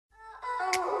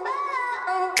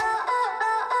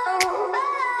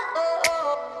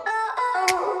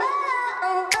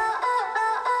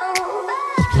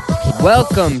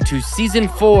Welcome to Season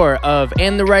 4 of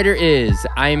And the Writer Is.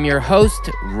 I am your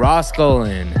host, Ross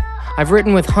Golan. I've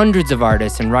written with hundreds of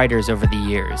artists and writers over the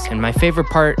years, and my favorite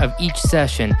part of each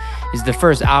session is the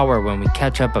first hour when we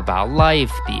catch up about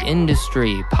life, the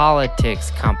industry, politics,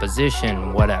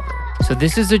 composition, whatever. So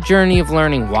this is a journey of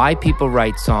learning why people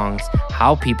write songs,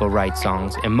 how people write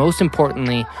songs, and most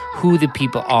importantly, who the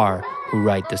people are who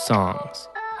write the songs.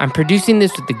 I'm producing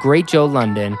this with the great Joe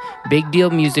London, Big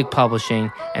Deal Music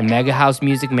Publishing, and Mega House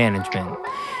Music Management.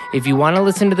 If you want to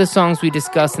listen to the songs we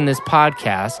discuss in this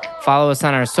podcast, follow us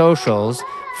on our socials,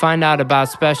 find out about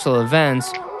special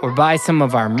events, or buy some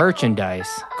of our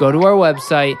merchandise, go to our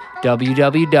website,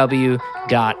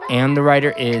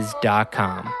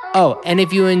 www.andthewriteris.com. Oh, and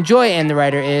if you enjoy And the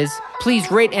Writer Is,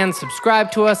 please rate and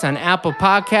subscribe to us on Apple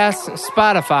Podcasts,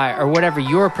 Spotify, or whatever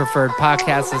your preferred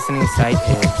podcast listening site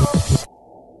is.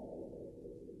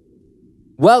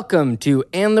 Welcome to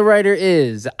And the Writer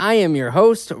Is. I am your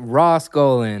host, Ross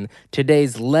Golan.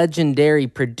 Today's legendary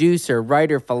producer,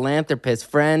 writer, philanthropist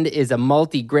friend is a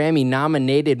multi-Grammy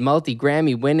nominated,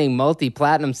 multi-Grammy winning,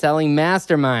 multi-platinum selling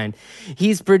mastermind.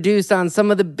 He's produced on some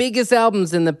of the biggest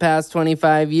albums in the past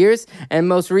 25 years and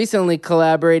most recently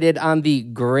collaborated on the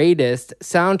greatest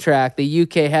soundtrack the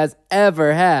UK has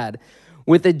ever had.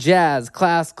 With a jazz,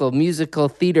 classical, musical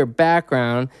theater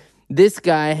background, this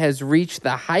guy has reached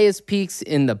the highest peaks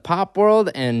in the pop world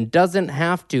and doesn't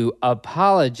have to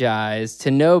apologize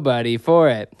to nobody for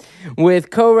it. With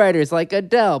co-writers like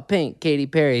Adele, Pink, Katy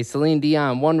Perry, Celine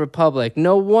Dion, OneRepublic,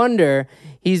 no wonder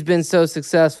he's been so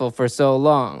successful for so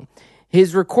long.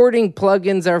 His recording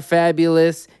plugins are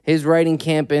fabulous, his writing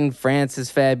camp in France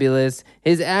is fabulous,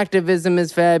 his activism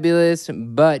is fabulous,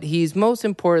 but he's most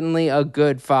importantly a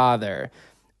good father.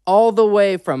 All the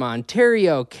way from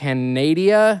Ontario,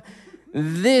 Canada,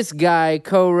 this guy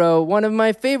co-wrote one of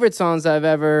my favorite songs I've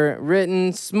ever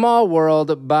written, Small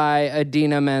World by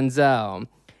Idina Menzel.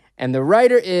 And the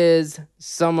writer is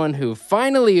someone who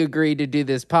finally agreed to do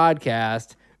this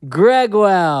podcast, Greg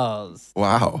Wells.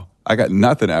 Wow. I got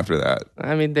nothing after that.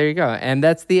 I mean, there you go. And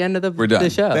that's the end of We're done. The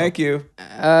show. Thank you.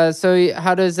 So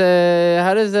how does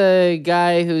a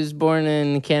guy who's born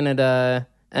in Canada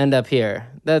end up here?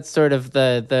 That's sort of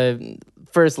the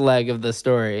first leg of the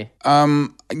story.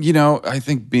 I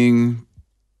think being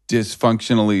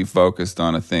dysfunctionally focused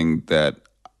on a thing that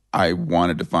I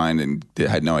wanted to find and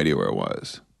had no idea where it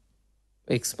was.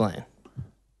 Explain.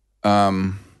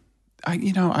 I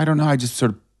don't know. I just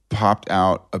sort of popped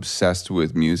out obsessed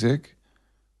with music,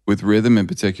 with rhythm in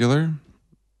particular.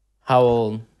 How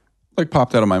old? Like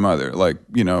popped out of my mother, Well,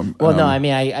 no, I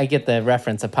mean, I get the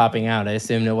reference of popping out. I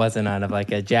assumed it wasn't out of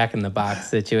like a Jack in the Box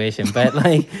situation, but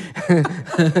like,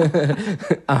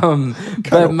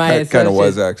 but my kind of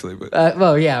was actually, but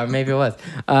well, yeah, maybe it was.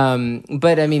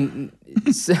 But I mean,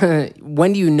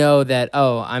 when do you know that?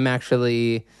 Oh, I'm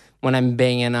actually when I'm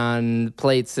banging on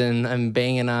plates and I'm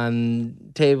banging on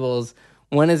tables.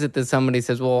 When is it that somebody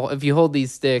says, "Well, if you hold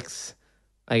these sticks"?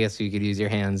 I guess you could use your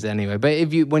hands anyway. But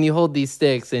when you hold these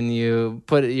sticks and you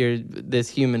put this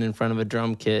human in front of a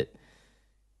drum kit,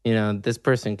 this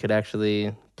person could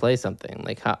actually play something.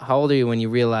 Like how old are you when you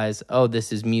realize, oh,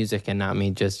 this is music and not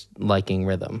me just liking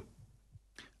rhythm?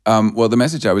 Well, the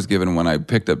message I was given when I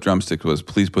picked up drumsticks was,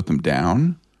 please put them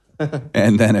down.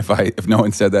 And then if no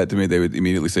one said that to me, they would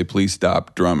immediately say, please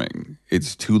stop drumming.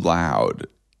 It's too loud.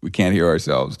 We can't hear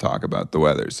ourselves talk about the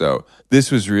weather. So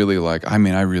this was really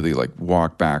I really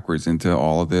walked backwards into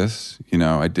all of this.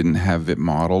 I didn't have it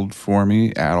modeled for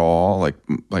me at all.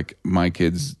 Like my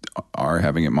kids are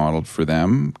having it modeled for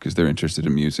them because they're interested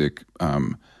in music.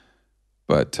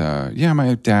 But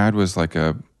my dad was like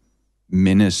a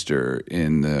minister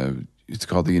it's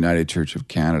called the United Church of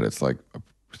Canada. It's like a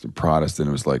Protestant.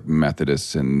 It was like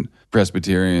Methodists and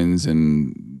Presbyterians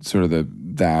and sort of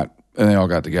that. And they all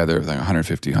got together like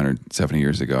 150, 170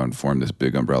 years ago and formed this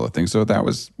big umbrella thing. So that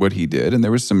was what he did. And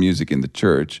there was some music in the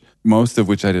church, most of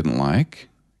which I didn't like.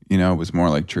 It was more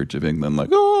like Church of England,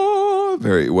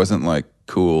 it wasn't like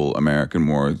cool American,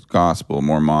 more gospel,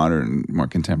 more modern, more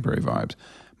contemporary vibes.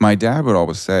 My dad would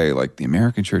always say, the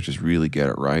American churches really get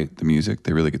it right, the music.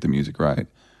 They really get the music right.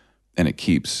 And it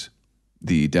keeps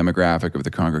the demographic of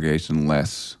the congregation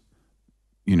less,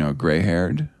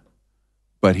 gray-haired.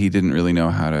 But he didn't really know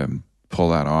how to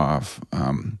pull that off.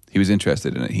 He was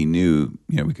interested in it. He knew,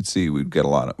 we could see we got a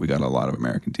lot of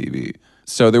American TV.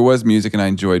 So there was music, and I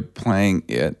enjoyed playing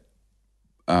it.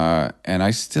 And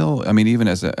I still, even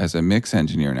as a mix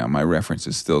engineer now, my reference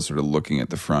is still sort of looking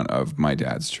at the front of my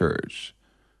dad's church,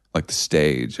 like the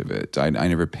stage of it. I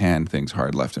never pan things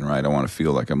hard left and right. I want to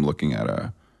feel like I'm looking at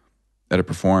a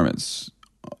performance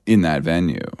in that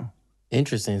venue.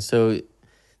 Interesting. So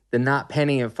the not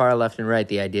panning it far left and right,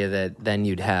 the idea that then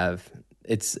you'd have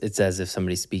it's as if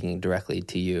somebody's speaking directly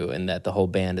to you and that the whole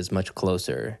band is much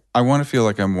closer. I want to feel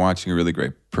like I'm watching a really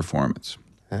great performance.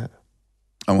 Huh.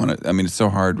 I mean, it's so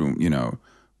hard,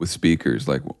 with speakers,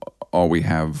 like all we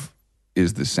have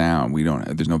is the sound.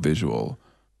 There's no visual.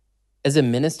 As a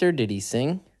minister, did he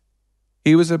sing?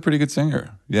 He was a pretty good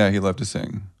singer. Yeah, he loved to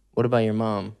sing. What about your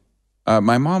mom?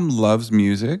 My mom loves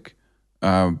music,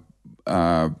 but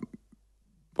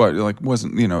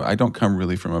wasn't, I don't come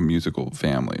really from a musical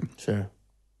family. Sure.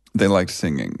 They liked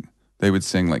singing. They would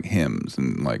sing like hymns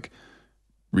and like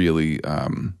really,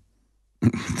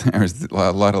 there was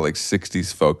a lot of like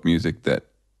 60s folk music that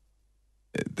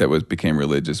became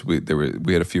religious. We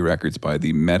had a few records by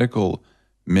the Medical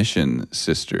Mission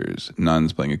Sisters,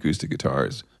 nuns playing acoustic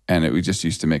guitars. And we just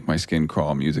used to make my skin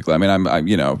crawl musically. I mean, I'm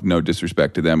no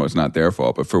disrespect to them. It was not their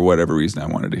fault. But for whatever reason, I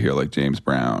wanted to hear like James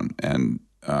Brown and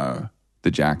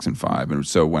the Jackson 5. And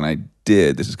so when I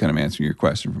did, this is kind of answering your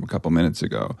question from a couple minutes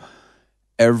ago,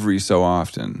 every so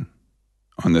often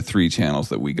on the 3 channels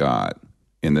that we got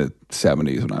in the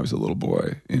 70s when I was a little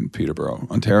boy in Peterborough,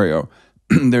 Ontario,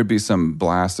 there'd be some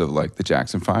blast of like the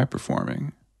Jackson 5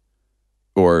 performing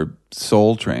or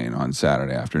Soul Train on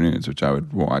Saturday afternoons, which I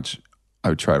would watch. I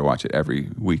would try to watch it every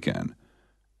weekend.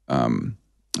 And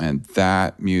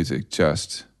that music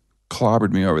just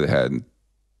clobbered me over the head and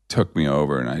took me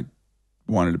over. And I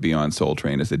wanted to be on Soul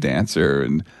Train as a dancer.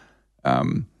 And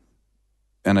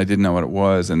I didn't know what it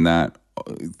was. And that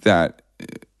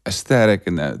aesthetic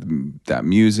and that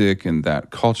music and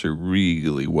that culture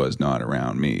really was not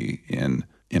around me in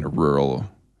a rural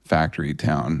factory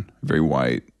town, very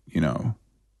white,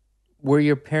 Were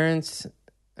your parents,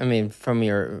 I mean, from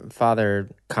your father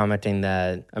commenting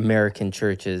that American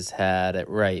churches had it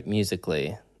right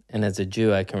musically, and as a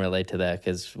Jew, I can relate to that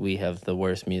because we have the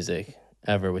worst music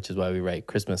ever, which is why we write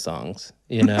Christmas songs.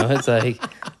 It's like,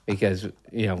 because,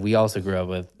 we also grew up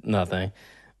with nothing,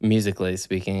 musically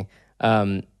speaking.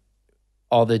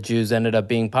 All the Jews ended up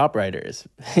being pop writers,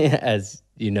 as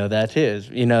you know that too.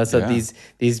 So yeah.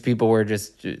 These people were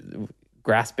just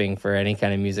grasping for any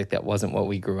kind of music that wasn't what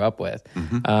we grew up with.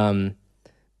 Mm-hmm.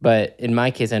 But in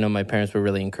my case, I know my parents were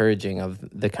really encouraging of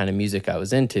the kind of music I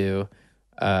was into,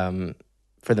 for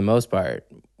the most part.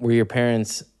 Were your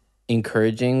parents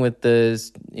encouraging with the,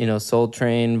 Soul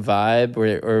Train vibe,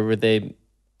 or were they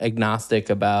agnostic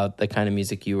about the kind of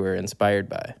music you were inspired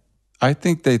by? I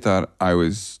think they thought I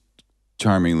was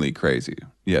charmingly crazy.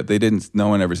 Yeah, no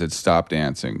one ever said stop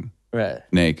dancing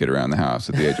naked around the house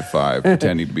at the age of 5,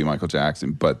 pretending to be Michael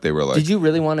Jackson, but they were like... Did you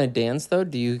really want to dance, though?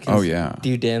 Oh, yeah. Do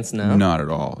you dance now? Not at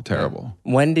all. Terrible.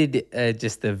 When did,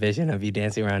 just the vision of you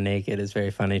dancing around naked is very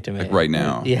funny to me. Like right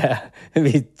now? Yeah.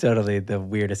 It'd be totally the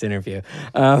weirdest interview.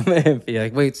 If you're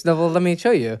like, wait, Snowball, let me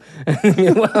show you.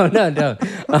 Well, no,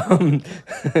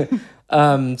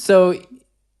 don't. So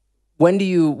when do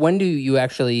you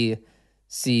actually...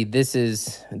 see, this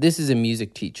is a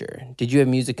music teacher. Did you have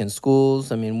music in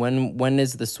schools? I mean, when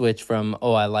is the switch from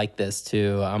I like this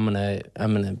to I'm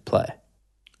gonna play?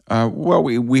 Well,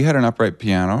 we had an upright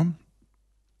piano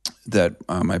that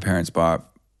my parents bought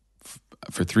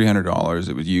for $300.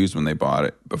 It was used when they bought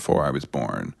it before I was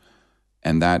born,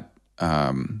 and that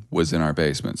was in our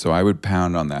basement. So I would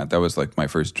pound on that. That was like my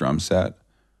first drum set,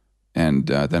 and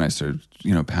then I started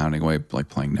pounding away, like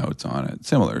playing notes on it.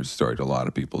 Similar story to a lot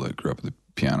of people that grew up with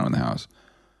piano in the house.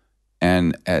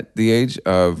 And at the age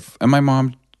of, and my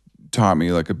mom taught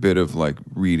me like a bit of like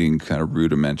reading kind of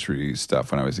rudimentary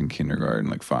stuff when I was in kindergarten,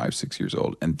 like 5, 6 years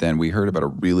old. And then we heard about a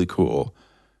really cool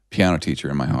piano teacher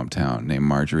in my hometown named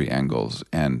Marjorie Engels.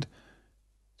 And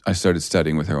I started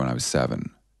studying with her when I was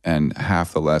 7. And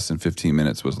half the lesson, 15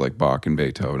 minutes, was like Bach and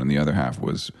Beethoven, and the other half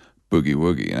was boogie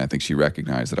woogie. And I think she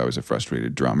recognized that I was a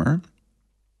frustrated drummer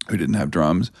who didn't have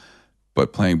drums.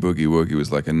 But playing boogie woogie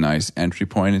was like a nice entry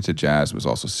point into jazz. It was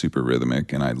also super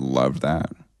rhythmic, and I loved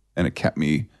that. And it kept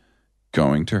me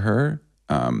going to her,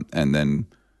 and then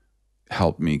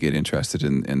helped me get interested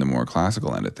in the more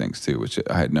classical end of things too, which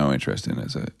I had no interest in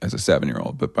as a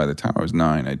 7-year-old. But by the time I was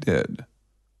 9, I did,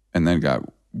 and then I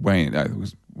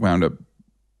was wound up.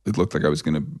 It looked like I was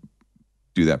going to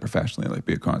do that professionally, like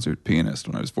be a concert pianist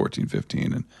when I was 14,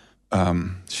 15,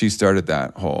 and she started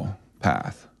that whole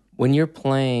path. When you're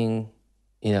playing.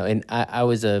 And I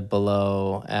was a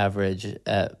below average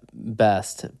at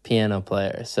best piano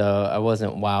player, so I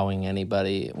wasn't wowing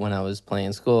anybody when I was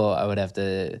playing school. I would have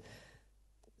to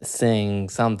sing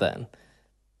something.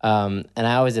 And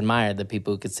I always admired the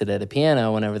people who could sit at a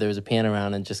piano whenever there was a piano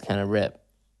around and just kind of rip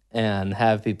and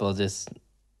have people just,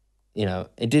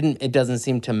 it doesn't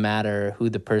seem to matter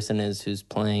who the person is who's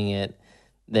playing it.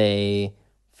 they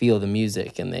feel the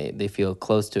music and they feel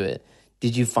close to it.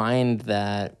 Did you find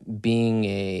that being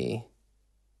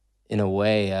in a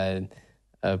way,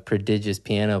 a prodigious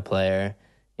piano player,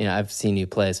 I've seen you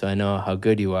play, so I know how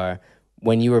good you are.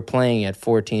 When you were playing at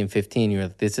 14, 15, you were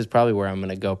like, this is probably where I'm going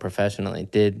to go professionally.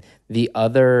 Did the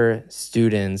other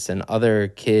students and other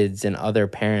kids and other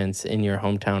parents in your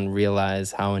hometown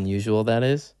realize how unusual that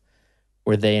is?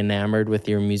 Were they enamored with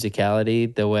your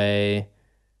musicality the way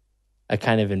I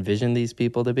kind of envisioned these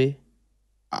people to be?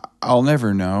 I'll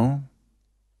never know.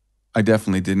 I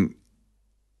definitely didn't.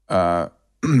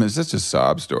 It's just a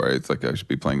sob story. It's like I should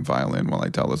be playing violin while I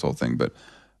tell this whole thing, but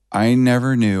I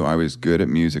never knew I was good at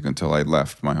music until I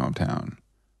left my hometown.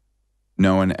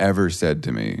 No one ever said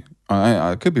to me,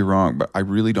 I could be wrong, but I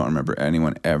really don't remember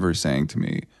anyone ever saying to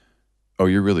me, oh,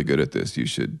 you're really good at this. You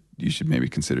should maybe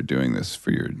consider doing this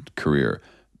for your career.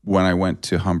 When I went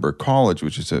to Humber College,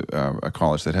 which is a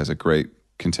college that has a great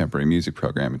contemporary music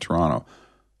program in Toronto,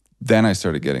 then I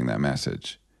started getting that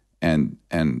message. And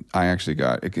I actually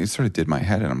it sort of did my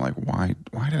head, and I'm like, why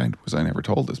was I never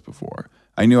told this before?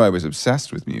 I knew I was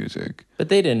obsessed with music, but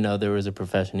they didn't know there was a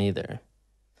profession either.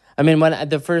 I mean, one of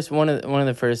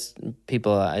the first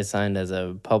people I signed as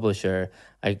a publisher,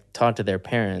 I talked to their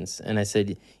parents, and I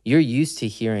said, "You're used to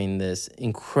hearing this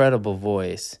incredible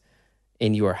voice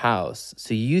in your house,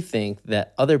 so you think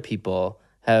that other people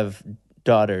have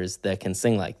daughters that can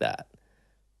sing like that.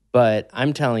 But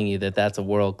I'm telling you that that's a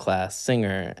world-class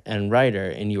singer and writer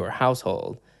in your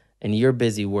household, and you're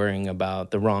busy worrying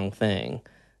about the wrong thing.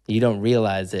 You don't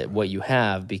realize what you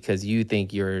have because you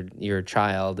think your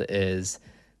child is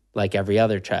like every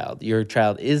other child. Your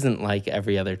child isn't like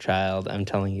every other child. I'm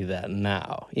telling you that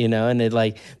now, and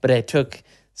but it took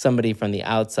somebody from the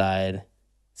outside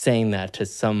saying that to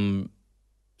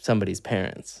somebody's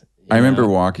parents. I remember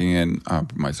walking in, I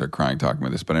might start crying talking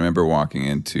about this, but I remember walking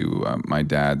into my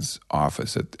dad's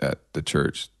office at the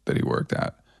church that he worked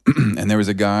at. And there was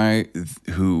a guy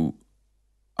who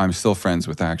I'm still friends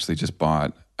with, actually just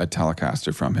bought a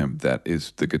Telecaster from him that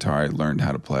is the guitar I learned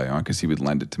how to play on because he would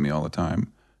lend it to me all the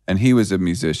time. And he was a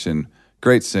musician,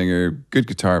 great singer, good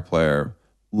guitar player,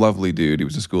 lovely dude. He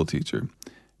was a school teacher.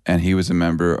 And he was a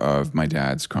member of my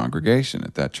dad's congregation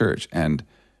at that church. And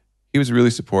he was really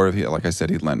supportive. Like I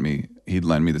said, he'd lend me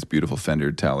this beautiful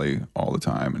Fender Tele all the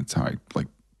time. And it's how I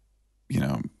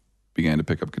began to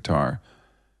pick up guitar.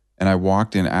 And I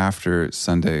walked in after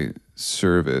Sunday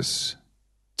service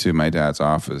to my dad's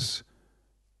office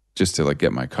just to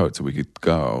get my coat so we could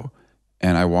go.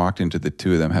 And I walked into the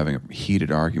two of them having a heated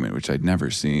argument, which I'd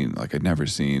never seen. I'd never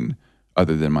seen,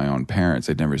 other than my own parents,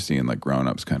 I'd never seen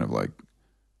grown-ups kind of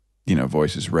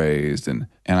voices raised. And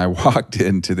I walked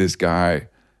into this guy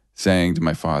saying to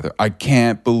my father, I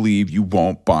can't believe you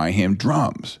won't buy him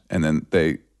drums. And then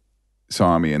they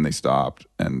saw me and they stopped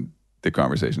and the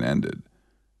conversation ended.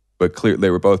 But they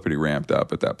were both pretty ramped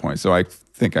up at that point. So I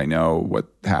think I know what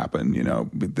happened,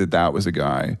 that was a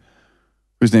guy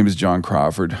whose name is John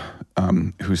Crawford,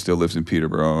 who still lives in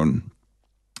Peterborough.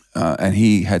 And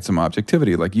he had some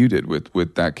objectivity like you did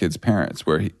with that kid's parents,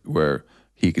 where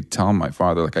he could tell my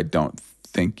father, I don't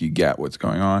think you get what's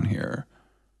going on here.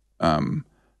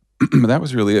 But that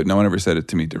was really it. No one ever said it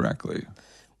to me directly.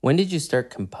 When did you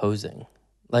start composing?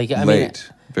 Very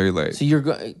late. So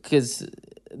because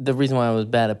the reason why I was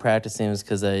bad at practicing was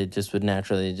because I just would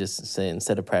naturally just say,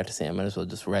 instead of practicing, I might as well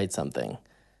just write something,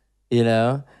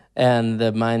 And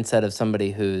the mindset of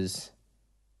somebody who's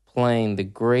playing the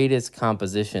greatest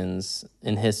compositions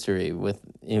in history with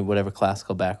whatever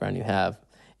classical background you have,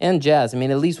 and jazz. I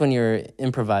mean, at least when you're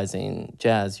improvising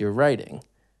jazz, you're writing.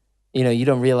 You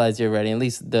don't realize you're writing. At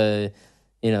least the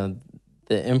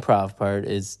improv part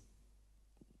is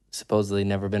supposedly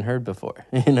never been heard before.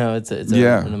 It's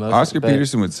an emotion. Oscar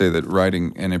Peterson would say that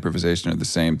writing and improvisation are the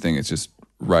same thing. It's just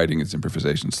writing is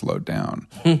improvisation slowed down.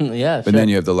 Yeah, but then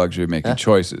you have the luxury of making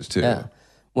choices too. Yeah.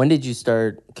 When did you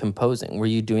start composing? Were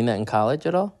you doing that in college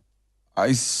at all?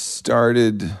 I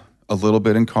started a little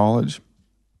bit in college,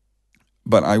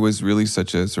 but I was really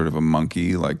such a sort of a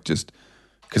monkey, just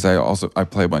because I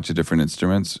play a bunch of different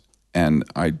instruments, and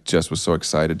I just was so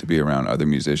excited to be around other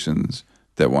musicians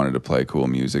that wanted to play cool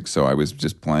music. So I was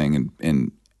just playing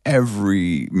in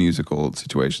every musical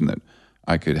situation that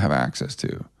I could have access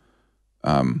to.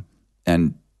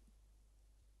 And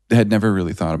had never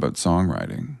really thought about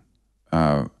songwriting,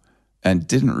 and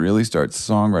didn't really start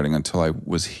songwriting until I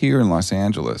was here in Los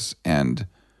Angeles. And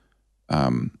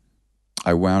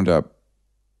I wound up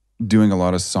doing a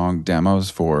lot of song demos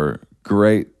for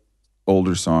great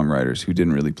older songwriters who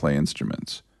didn't really play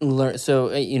instruments. So,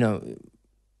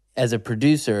 as a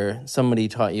producer, somebody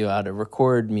taught you how to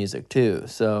record music too.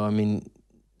 So, I mean,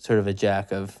 sort of a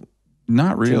jack of...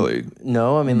 Not really.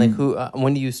 No? I mean, like,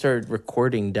 when do you start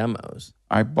recording demos?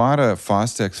 I bought a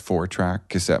Fostex 4-track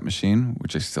cassette machine,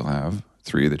 which I still have.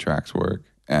 3 of the tracks work.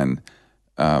 And,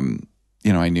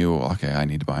 I knew, okay, I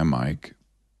need to buy a mic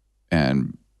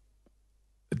and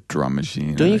a drum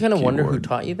machine. Don't you kind of wonder who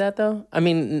taught you that, though? I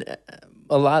mean,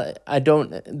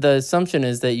 the assumption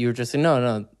is that you're just saying,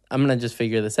 no, I'm going to just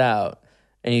figure this out.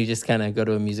 And you just kind of go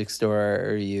to a music store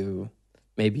or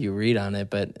maybe you read on it,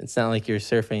 but it's not like you're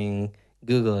surfing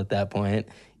Google at that point.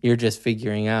 You're just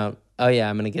figuring out, oh yeah,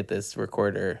 I'm going to get this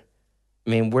recorder. I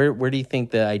mean, where do you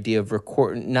think the idea of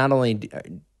not only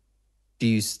do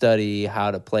you study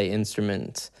how to play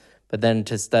instruments, but then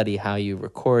to study how you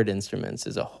record instruments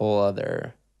is a whole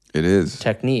other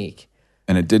technique.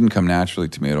 And it didn't come naturally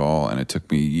to me at all, and it took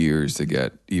me years to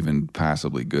get even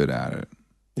passably good at it.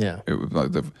 Yeah. It was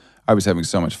like I was having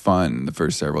so much fun the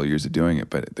first several years of doing it,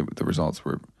 but the results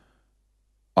were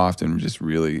often just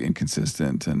really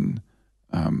inconsistent, and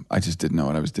I just didn't know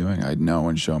what I was doing. I had no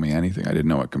one show me anything. I didn't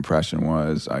know what compression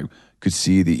was. I could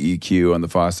see the EQ on the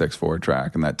Fostex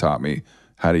 4-track, and that taught me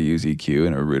how to use EQ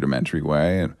in a rudimentary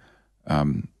way.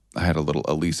 And I had a little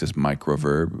Alesis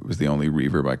microverb. It was the only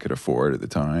reverb I could afford at the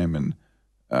time, and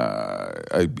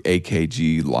a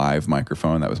AKG live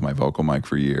microphone. That was my vocal mic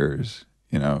for years,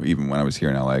 even when I was here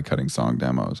in LA cutting song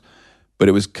demos. But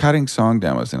it was cutting song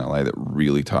demos in LA that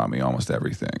really taught me almost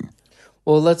everything.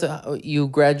 Well, you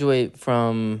graduate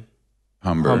from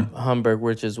Hamburg,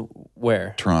 which is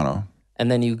where? Toronto. And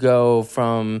then you go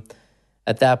from,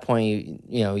 at that point,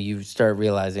 you start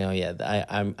realizing, oh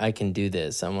yeah, I can do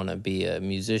this. I want to be a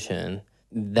musician.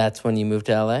 That's when you moved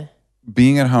to LA?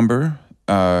 Being at Humber,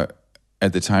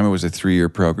 at the time it was a 3-year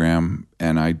program,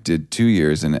 and I did 2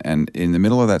 years. And in the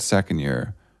middle of that second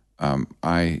year,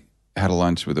 I had a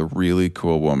lunch with a really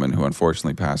cool woman who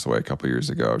unfortunately passed away a couple years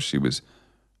ago. She was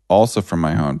also from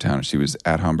my hometown. She was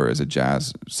at Humber as a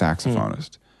jazz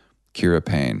saxophonist, Kira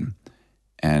Payne.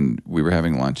 And we were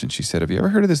having lunch, and she said, have you ever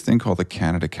heard of this thing called the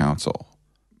Canada Council?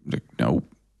 I'm like, nope.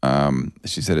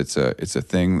 She said it's a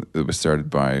thing that was started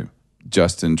by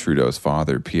Justin Trudeau's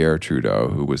father, Pierre Trudeau,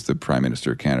 who was the Prime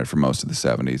Minister of Canada for most of the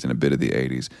 70s and a bit of the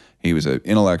 80s. He was an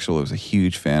intellectual, he was a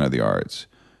huge fan of the arts.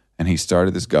 And he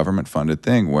started this government-funded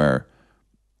thing where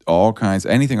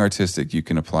anything artistic, you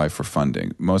can apply for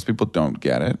funding. Most people don't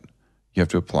get it. You have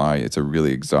to apply. It's a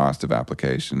really exhaustive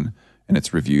application, and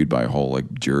it's reviewed by a whole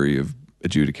jury of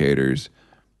adjudicators.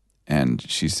 And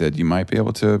she said, you might be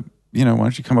able to, why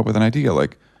don't you come up with an idea?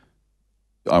 Like,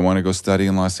 I want to go study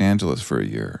in Los Angeles for a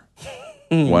year.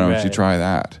 Why don't you try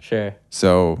that? Sure.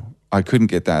 So I couldn't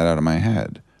get that out of my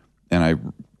head. And I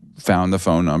found the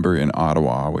phone number in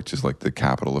Ottawa, which is like the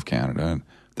capital of Canada. And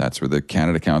that's where the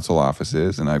Canada Council office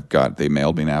is. And they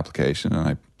mailed me an application, and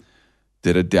I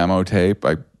did a demo tape.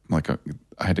 I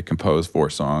had to compose 4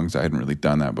 songs. I hadn't really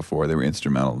done that before. They were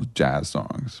instrumental jazz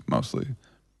songs, mostly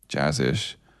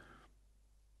jazz-ish.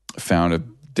 Found a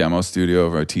demo studio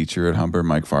of our teacher at Humber,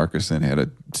 Mike Farquharson. He had a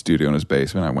studio in his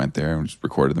basement. I went there and just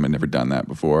recorded them. I'd never done that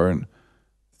before, and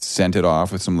sent it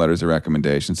off with some letters of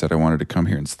recommendation. Said I wanted to come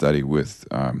here and study with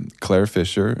Claire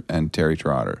Fisher and Terry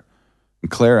Trotter.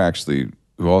 And Claire actually,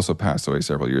 who also passed away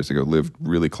several years ago, lived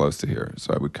really close to here.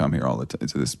 So I would come here all the time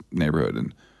to this neighborhood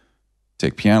and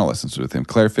take piano lessons with him.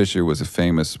 Claire Fisher was a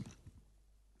famous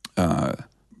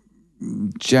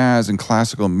jazz and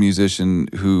classical musician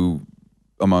who,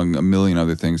 among a million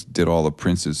other things, did all of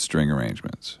Prince's string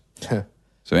arrangements.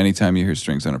 So anytime you hear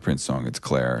strings on a Prince song, it's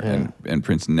Claire. Yeah. And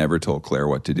Prince never told Claire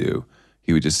what to do.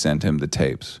 He would just send him the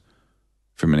tapes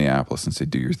from Minneapolis and say,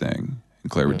 do your thing.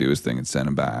 And Claire would do his thing and send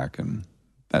him back. And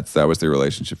that was their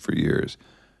relationship for years.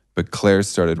 But Claire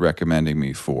started recommending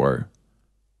me for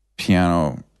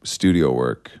piano studio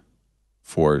work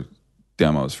for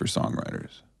demos for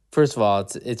songwriters. First of all,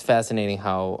 it's fascinating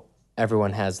how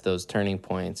everyone has those turning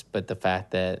points, but the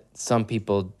fact that some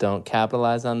people don't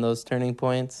capitalize on those turning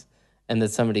points, and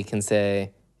that somebody can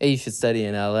say, hey, you should study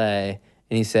in LA, and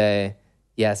you say,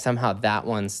 yeah, somehow that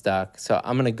one stuck, so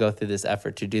I'm going to go through this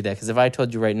effort to do that. Because if I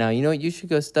told you right now, you know what, you should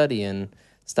go study in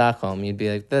Stockholm, you'd be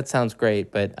like, that sounds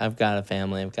great, but I've got a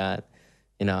family, I'm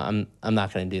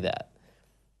not going to do that.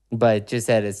 But just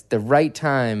that it's the right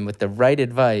time with the right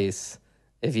advice,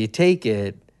 if you take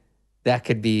it, that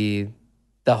could be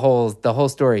the whole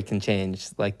story can change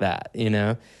like that,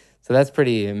 So that's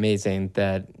pretty amazing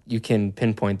that you can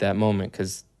pinpoint that moment,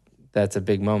 because that's a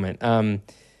big moment.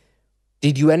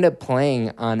 Did you end up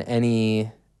playing on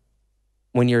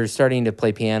when you're starting to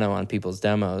play piano on people's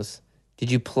demos, did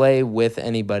you play with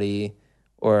anybody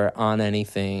or on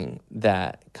anything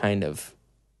that kind of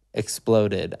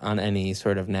exploded on any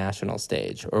sort of national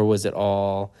stage? Or was it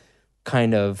all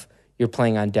kind of you're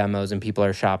playing on demos and people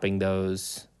are shopping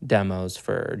those demos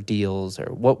for deals?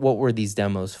 Or what were these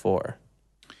demos for?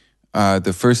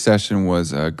 The first session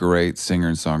was a great singer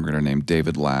and songwriter named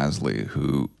David Lasley,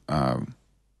 who had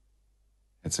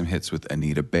some hits with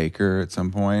Anita Baker at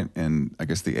some point in, I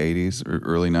guess, the 80s or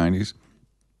early 90s.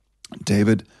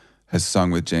 David has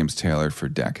sung with James Taylor for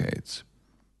decades.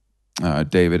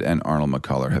 David and Arnold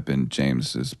McCuller have been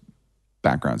James's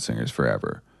background singers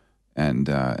forever. And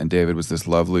David was this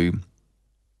lovely,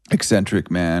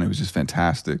 eccentric man who was just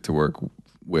fantastic to work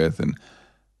with. And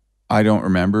I don't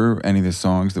remember any of the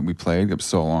songs that we played. It was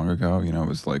so long ago. It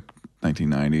was like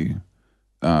 1990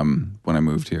 when I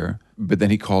moved here. But then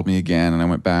he called me again, and I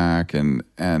went back, and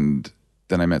then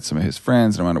I met some of his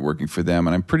friends, and I wound up working for them.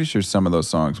 And I'm pretty sure some of those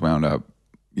songs wound up,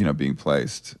 being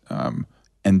placed.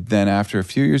 And then after a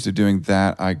few years of doing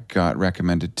that, I got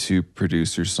recommended to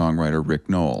producer-songwriter Rick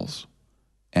Knowles.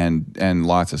 And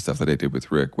lots of stuff that I did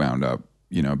with Rick wound up,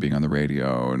 being on the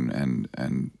radio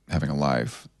and having a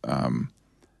life.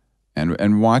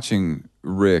 And watching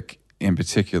Rick in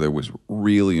particular was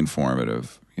really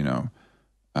informative,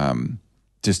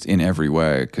 just in every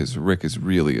way, because Rick is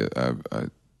really a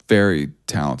very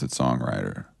talented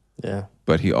songwriter. Yeah.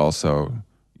 But he also,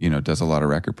 does a lot of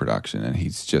record production, and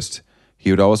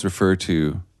he would always refer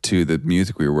to the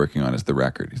music we were working on as the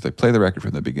record. He's like, play the record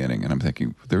from the beginning. And I'm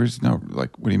thinking, there is no,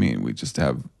 what do you mean? We just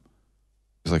have,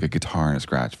 it's like a guitar and a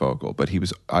scratch vocal. But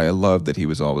I loved that he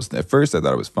was always, at first I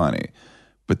thought it was funny,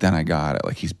 but then I got it.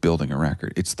 Like, he's building a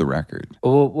record. It's the record.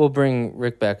 We'll bring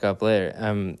Rick back up later.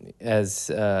 As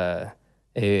a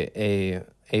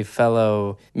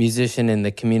fellow musician in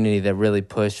the community that really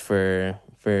pushed for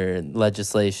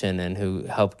legislation and who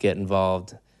helped get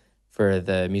involved for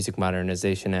the Music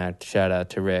Modernization Act. Shout out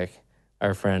to Rick,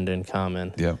 our friend in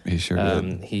common. Yeah, he sure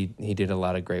did. He did a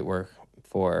lot of great work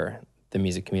for the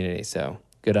music community, so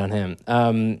good on him.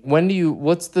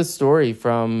 What's the story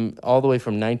from all the way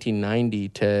from 1990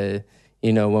 to,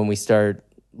 when we start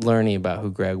learning about who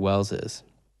Greg Wells is?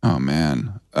 Oh,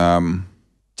 man.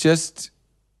 Just,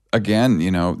 again,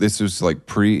 this was like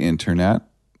pre-internet,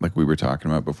 like we were talking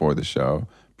about before the show,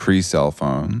 pre-cell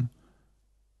phone.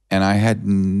 And I had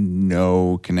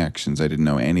no connections. I didn't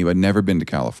know anybody. I'd never been to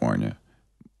California.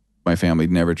 My family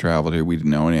had never traveled here. We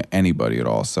didn't know anybody at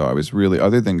all. So I was really,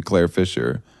 other than Claire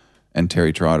Fisher and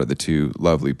Terry Trotter, the two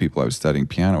lovely people I was studying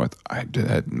piano with, I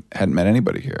hadn't met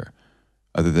anybody here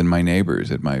other than my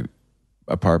neighbors at my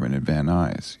apartment in Van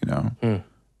Nuys,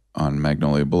 on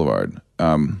Magnolia Boulevard.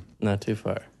 Not too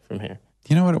far from here.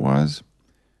 You know what it was?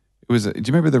 Do you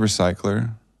remember The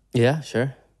Recycler? Yeah,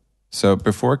 sure. So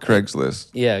before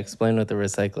Craigslist... Yeah, explain what The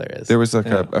Recycler is. There was like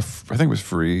I think it was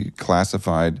free,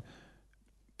 classified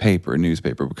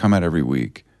newspaper, would come out every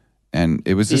week. And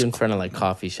it was just in front of like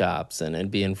coffee shops, and it'd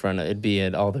be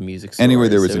at all the music stores. Anywhere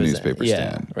there was a newspaper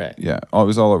stand. Yeah, right. Yeah, it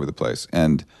was all over the place.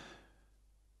 And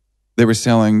they were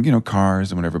selling,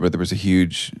 cars and whatever, but there was a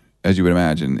huge, as you would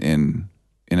imagine, in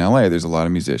LA, there's a lot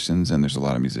of musicians, and there's a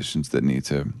lot of musicians that need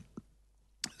to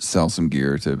sell some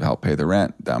gear to help pay the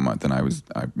rent that month. And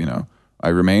I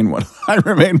remained one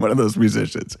of those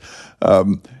musicians.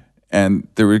 And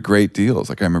there were great deals.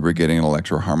 Like, I remember getting an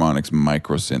Electro Harmonix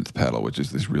micro synth pedal, which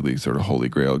is this really sort of holy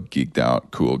grail, geeked out,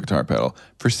 cool guitar pedal,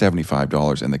 for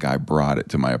 $75. And the guy brought it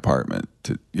to my apartment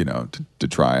to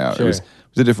try out. Sure. It was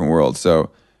a different world.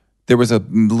 So there was a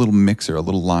little mixer, a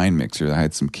little line mixer. I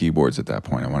had some keyboards at that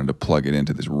point. I wanted to plug it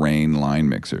into this Rain line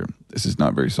mixer. This is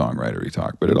not very songwriter-y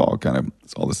talk, but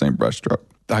it's all the same brushstroke.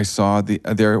 I saw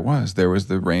there it was. There was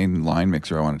the Rain line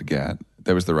mixer I wanted to get.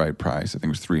 That was the right price. I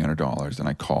think it was $300. And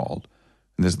I called.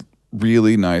 And this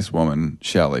really nice woman,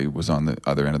 Shelley, was on the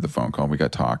other end of the phone call. We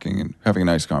got talking and having a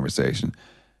nice conversation.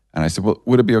 And I said, well,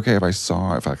 would it be okay if I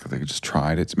could just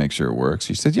tried it to make sure it works?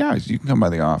 She said, yeah, you can come by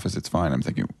the office. It's fine. I'm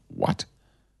thinking, what?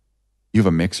 You have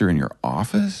a mixer in your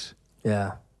office?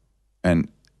 Yeah. And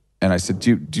I said,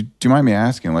 do you mind me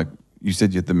asking, like, you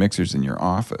said you had the mixers in your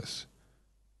office.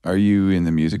 Are you in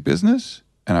the music business?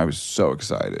 And I was so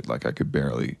excited, like I could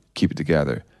barely keep it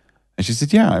together. And she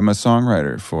said, yeah, I'm a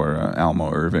songwriter for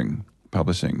Almo Irving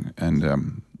Publishing,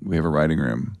 and we have a writing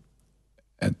room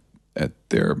at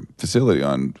their facility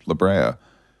on La Brea.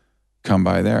 Come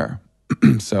by there.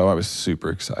 So I was super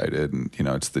excited, and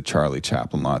it's the Charlie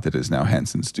Chaplin lot that is now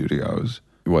Henson Studios.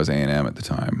 It was A&M at the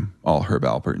time, all Herb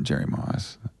Alpert and Jerry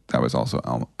Moss. That was also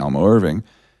Almo Irving.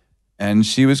 And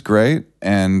she was great,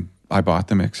 and I bought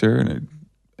the mixer,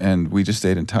 and we just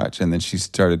stayed in touch. And then she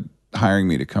started hiring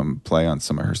me to come play on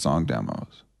some of her song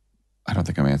demos. I don't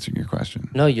think I'm answering your question.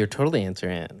 No, you're totally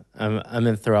answering it. I'm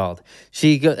enthralled.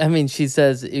 She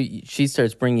says she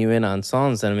starts bringing you in on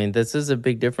songs, and I mean, this is a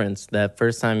big difference. That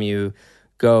first time you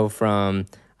go from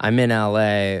I'm in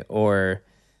LA or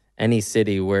any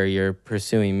city where you're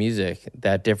pursuing music,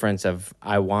 that difference of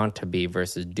I want to be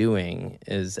versus doing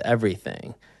is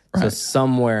everything. Right. So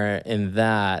somewhere in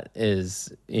that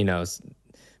is,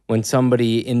 when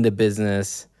somebody in the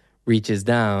business reaches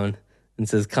down and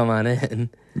says, "Come on in."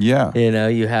 Yeah.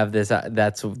 You have this.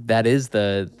 That's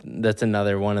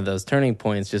another one of those turning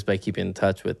points just by keeping in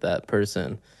touch with that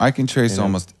person. I can trace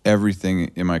almost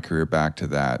everything in my career back to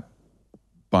that,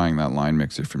 buying that line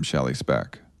mixer from Shelley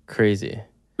Speck. Crazy.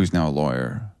 Who's now a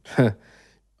lawyer. Do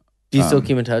you still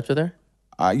keep in touch with her?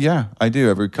 Yeah, I do.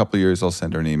 Every couple of years, I'll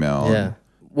send her an email. Yeah.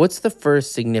 What's the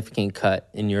first significant cut,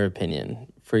 in your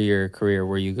opinion, for your career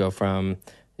where you go from,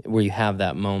 where you have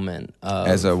that moment of...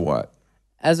 As a what?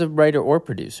 As a writer or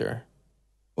producer.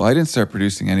 Well, I didn't start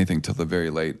producing anything till the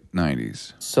very late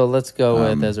 90s. So let's go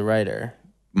with as a writer.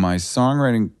 My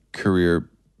songwriting career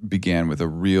began with a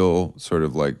real sort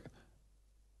of like,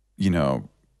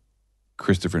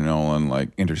 Christopher Nolan, like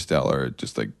Interstellar,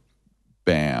 just like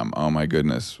bam, oh my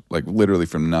goodness, like literally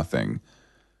from nothing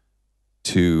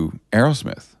to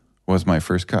Aerosmith was my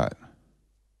first cut.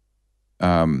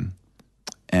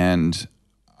 And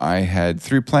I had,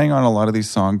 through playing on a lot of these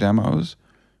song demos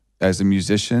as a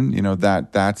musician,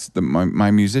 that's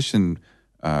my musician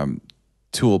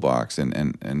toolbox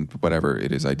and whatever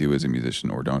it is I do as a musician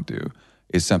or don't do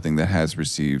is something that has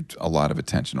received a lot of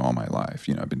attention all my life.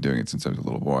 I've been doing it since I was a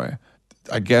little boy.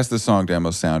 I guess the song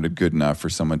demo sounded good enough for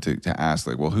someone to ask,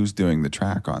 like, well, who's doing the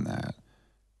track on that?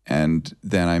 And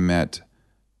then I met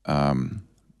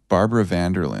Barbara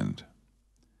Vanderland,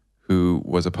 who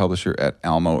was a publisher at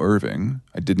Almo Irving.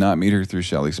 I did not meet her through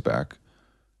Shelley Speck,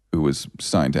 who was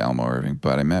signed to Almo Irving,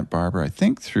 but I met Barbara, I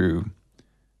think, through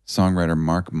songwriter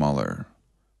Mark Muller.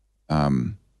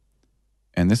 And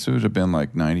this would have been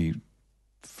like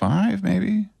 95,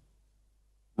 maybe?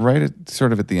 Right at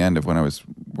sort of at the end of when I was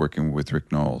working with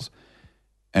Rick Knowles.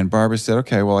 And Barbara said,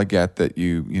 okay, well, I get that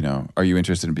are you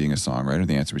interested in being a songwriter? And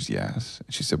the answer was yes.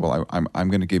 And she said, well, I'm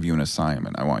going to give you an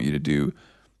assignment. I want you to do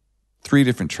 3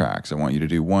 different tracks. I want you to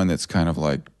do one that's kind of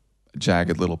like a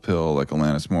Jagged Little Pill, like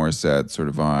Alanis Morissette sort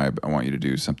of vibe. I want you to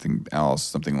do something else,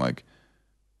 something like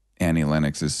Annie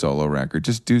Lennox's solo record.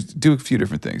 Just do a few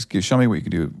different things. Show me what you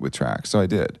can do with tracks. So I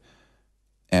did.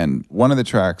 And one of the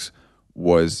tracks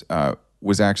was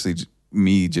actually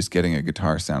me just getting a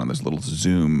guitar sound on this little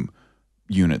Zoom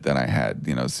unit that I had,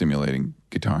 simulating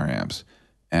guitar amps.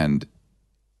 And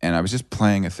I was just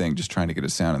playing a thing, just trying to get a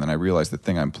sound. And then I realized the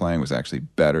thing I'm playing was actually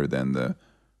better than the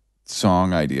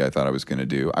song idea I thought I was going to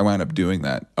do. I wound up doing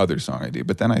that other song idea.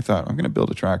 But then I thought, I'm going to build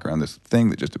a track around this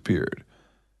thing that just appeared.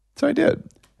 So I did.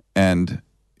 And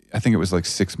I think it was like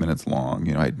 6 minutes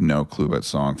long. I had no clue about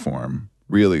song form.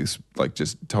 Really, like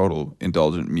just total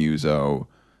indulgent muso,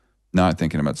 not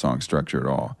thinking about song structure at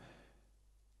all.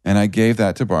 And I gave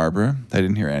that to Barbara. I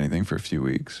didn't hear anything for a few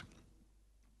weeks.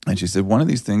 And she said, one of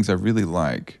these things I really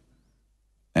like.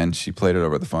 And she played it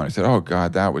over the phone. I said, oh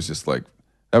God, that was just an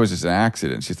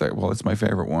accident. She's like, well, it's my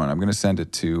favorite one. I'm going to send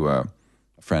it to a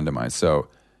friend of mine. So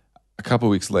a couple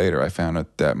of weeks later, I found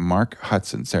out that Mark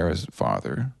Hudson, Sarah's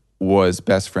father, was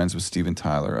best friends with Steven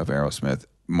Tyler of Aerosmith.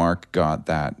 Mark got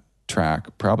that track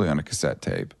probably on a cassette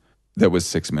tape that was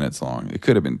 6 minutes long. It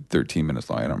could have been 13 minutes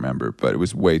long, I don't remember, but it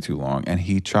was way too long. And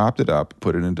he chopped it up,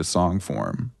 put it into song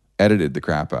form, edited the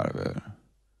crap out of it.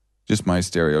 Just my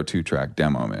stereo 2-track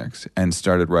demo mix, and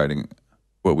started writing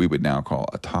what we would now call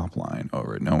a top line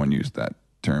over it. No one used that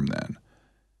term then.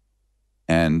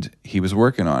 And he was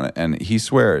working on it, and he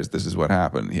swears this is what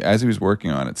happened. As he was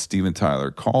working on it, Steven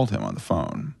Tyler called him on the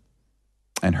phone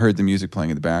and heard the music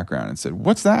playing in the background and said,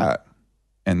 what's that?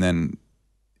 And then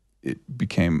it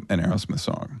became an Aerosmith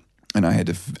song. And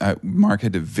Mark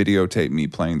had to videotape me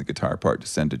playing the guitar part to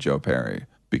send to Joe Perry,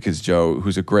 because Joe,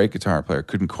 who's a great guitar player,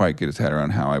 couldn't quite get his head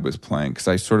around how I was playing, because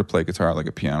I sort of play guitar like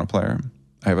a piano player.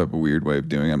 I have a weird way of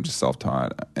doing it. I'm just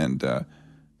self-taught. And there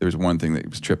was one thing that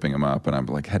was tripping him up, and I'm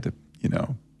like, had to,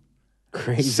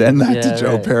 Crazy. Send that to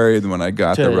Joe Perry. And when I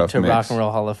got the rough mix. Rock and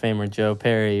Roll Hall of Famer Joe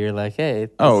Perry, you're like, hey.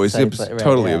 It's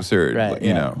totally absurd.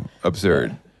 Right, Absurd.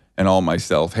 Yeah. And all my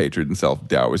self-hatred and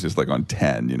self-doubt was just like on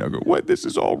 10, go, what? This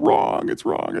is all wrong. It's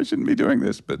wrong. I shouldn't be doing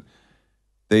this. But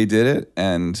they did it,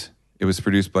 and it was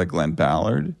produced by Glenn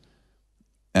Ballard.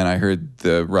 And I heard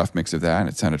the rough mix of that, and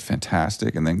it sounded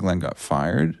fantastic. And then Glenn got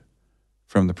fired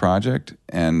from the project,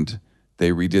 and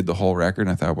they redid the whole record.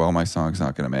 And I thought, well, my song's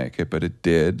not going to make it, but it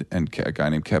did. And a guy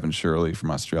named Kevin Shirley from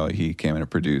Australia, he came in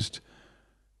and produced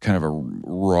kind of a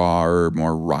rawer,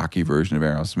 more rocky version of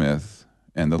Aerosmith,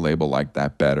 and the label liked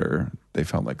that better. They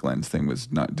felt like Glenn's thing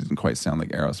didn't quite sound like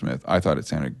Aerosmith. I thought it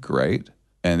sounded great,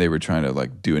 and they were trying to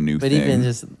like do a new thing. But even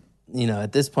just,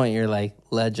 at this point, you're like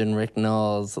legend Rick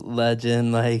Knowles,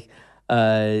 legend like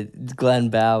Glenn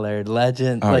Ballard,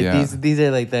 legend. These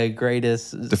are like the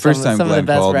greatest. The first time some Glenn of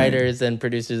the best called writers and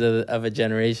producers of a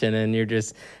generation, and you're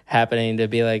just happening to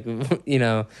be like,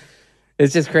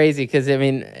 It's just crazy because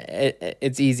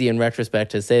it's easy in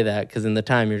retrospect to say that because in the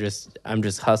time I'm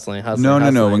just hustling.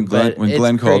 No. When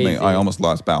Glenn called me, I almost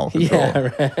lost bowel control. Yeah,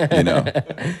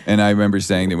 right. And I remember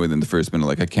saying to him within the first minute,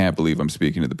 like, I can't believe I'm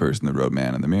speaking to the person that wrote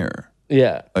Man in the Mirror.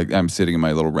 Yeah, like I'm sitting in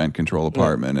my little rent control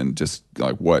apartment and just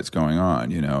like, what's going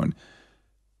on,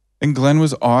 And Glenn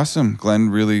was awesome. Glenn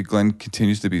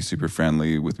continues to be super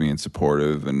friendly with me and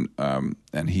supportive,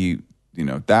 and he,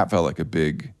 that felt like a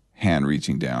big hand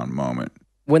reaching down moment.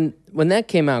 When that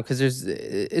came out, because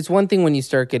it's one thing when you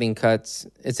start getting cuts,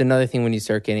 it's another thing when you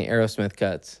start getting Aerosmith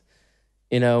cuts.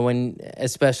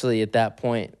 Especially at that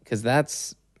point, because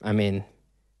that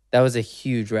was a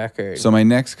huge record. So my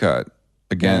next cut,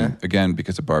 again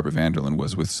because of Barbara Vanderland,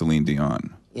 was with Celine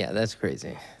Dion. Yeah, that's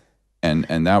crazy. And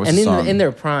that was a song in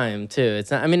their prime too. It's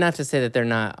not. Not to say that they're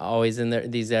not always in there.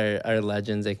 These are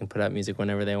legends. They can put out music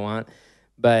whenever they want.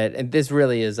 But this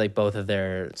really is like both of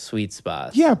their sweet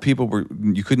spots. Yeah,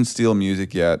 you couldn't steal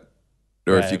music yet.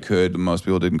 Or if you could, most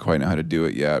people didn't quite know how to do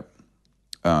it yet.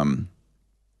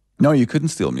 No, you couldn't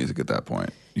steal music at that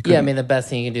point. Yeah, the best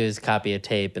thing you can do is copy a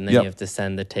tape, and then you have to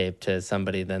send the tape to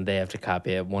somebody, then they have to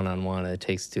copy it one-on-one, and it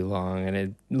takes too long, and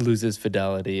it loses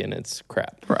fidelity, and it's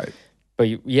crap. Right. But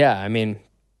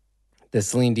the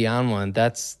Celine Dion one,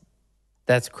 that's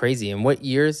crazy. And what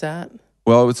year is that?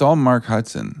 Well, it's all Mark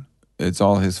Hudson. It's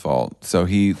all his fault. So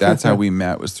that's how we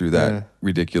met, was through that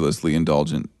ridiculously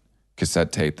indulgent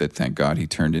cassette tape that, thank God, he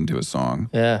turned into a song.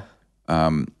 Yeah.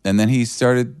 And then he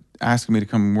started asking me to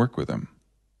come and work with him.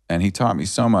 And he taught me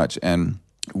so much. And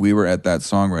we were at that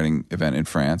songwriting event in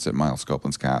France at Miles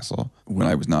Copeland's Castle when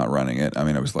I was not running it. I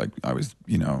was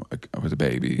a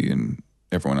baby, and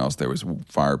everyone else there was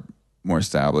far more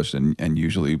established and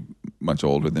usually much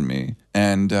older than me.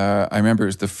 And I remember it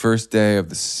was the first day of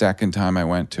the second time I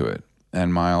went to it.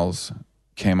 And Miles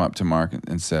came up to Mark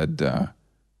and said,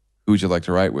 who would you like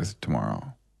to write with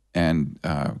tomorrow? And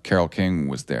Carole King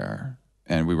was there.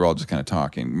 And we were all just kind of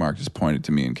talking. Mark just pointed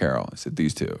to me and Carole. I said,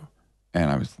 these two. And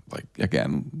I was like,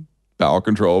 again, bowel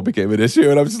control became an issue.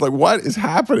 And I was just like, what is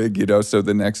happening? So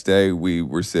the next day we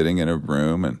were sitting in a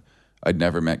room, and I'd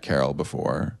never met Carole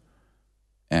before.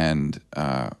 And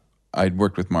I'd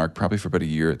worked with Mark probably for about a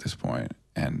year at this point.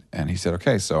 And he said,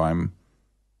 okay, so I'm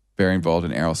very involved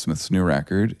in Aerosmith's new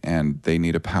record, and they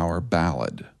need a power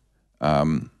ballad.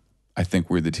 I think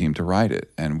we're the team to write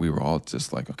it. And we were all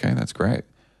just like, okay, that's great.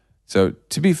 So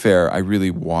to be fair, I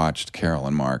really watched Carole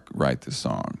and Mark write this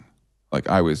song. Like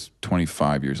I was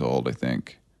 25 years old, I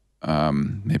think,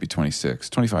 maybe 25,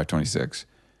 26.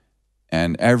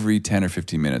 And every 10 or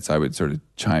 15 minutes, I would sort of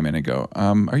chime in and go,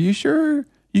 are you sure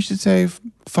you should say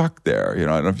fuck there? I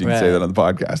don't know if you can say that on the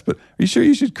podcast, but are you sure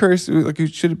you should curse? Like,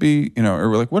 should it be, or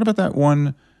we're like, what about that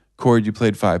one chord you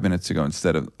played 5 minutes ago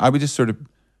instead of, I would just sort of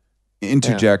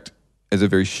interject as a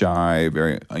very shy,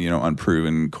 very,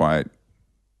 unproven, quiet,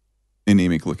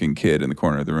 anemic looking kid in the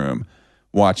corner of the room,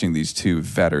 watching these two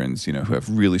veterans, who have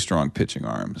really strong pitching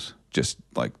arms, just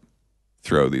like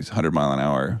throw these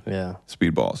 100-mile-an-hour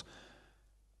speedballs.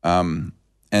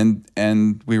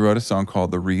 And we wrote a song called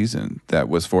The Reason that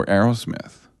was for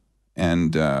Aerosmith.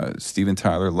 And Steven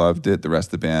Tyler loved it. The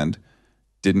rest of the band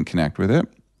didn't connect with it.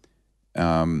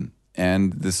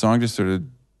 And the song just sort of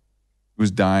was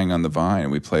dying on the vine,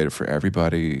 and we played it for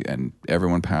everybody, and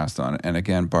everyone passed on it. And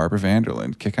again, Barbara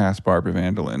Vanderland, kick-ass Barbara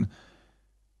Vanderland,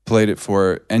 played it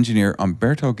for engineer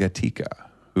Umberto Gatica,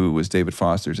 who was David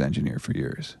Foster's engineer for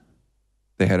years.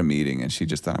 They had a meeting, and she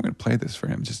just thought, I'm going to play this for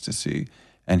him just to see.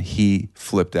 And he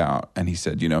flipped out, and he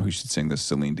said, who should sing this?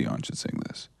 Celine Dion should sing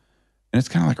this. And it's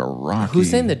kind of like a rocky... Who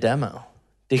sang the demo?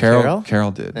 Did Carole?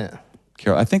 Carole did. Yeah.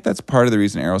 Carole. I think that's part of the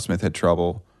reason Aerosmith had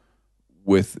trouble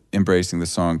with embracing the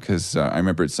song, because I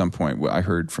remember at some point I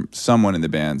heard from someone in the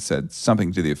band said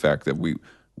something to the effect that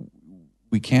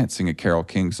we can't sing a Carole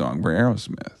King song, we're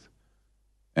Aerosmith.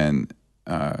 And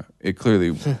it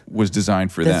clearly was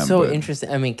designed for them. That's so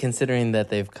interesting. Considering that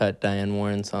they've cut Diane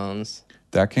Warren songs.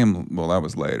 That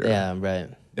was later. Yeah, right.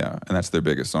 Yeah, and that's their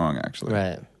biggest song, actually.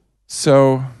 Right.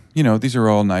 So, these are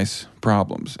all nice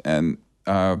problems. And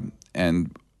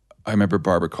I remember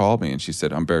Barbara called me and she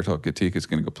said, Umberto Gatica is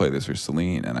going to go play this for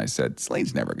Celine. And I said,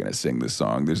 Celine's never going to sing this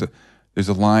song. There's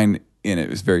a line in it. It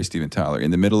was very Steven Tyler. In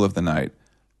the middle of the night,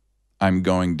 I'm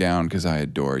going down because I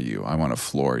adore you. I want to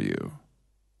floor you.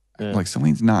 Yeah. Like,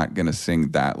 Celine's not going to sing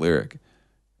that lyric.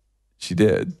 She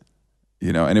did,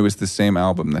 and it was the same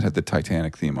album that had the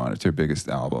Titanic theme on it. It's her biggest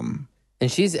album. And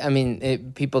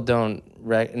people don't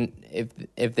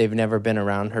if they've never been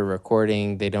around her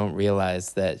recording, they don't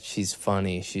realize that she's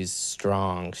funny, she's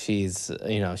strong, she's a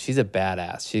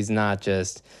badass. She's not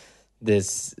just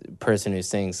this person who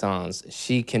sings songs.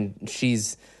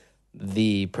 She's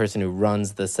the person who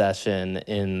runs the session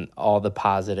in all the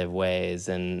positive ways,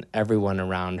 and everyone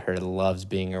around her loves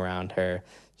being around her.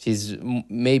 She's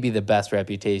maybe the best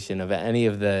reputation of any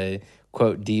of the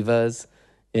quote divas.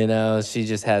 She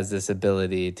just has this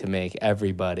ability to make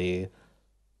everybody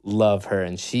love her,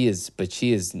 and she is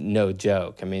no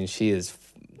joke. I mean, she is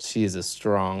a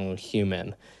strong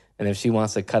human, and if she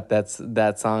wants to cut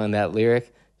that song and that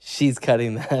lyric, she's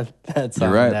cutting that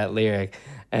song and that lyric,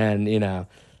 and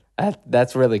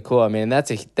that's really cool. I mean,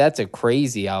 that's a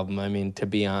crazy album. I mean, to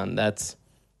be on,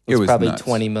 it was probably nuts.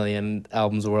 20 million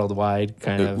albums worldwide.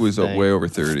 It was thing. Way over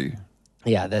 30.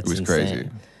 Yeah, that's it was insane. Crazy.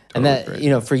 And that,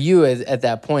 crazy. For you at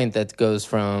that point, that goes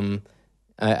from,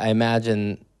 I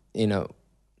imagine,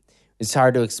 it's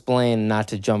hard to explain, not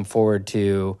to jump forward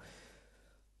to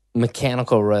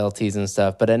mechanical royalties and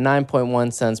stuff, but at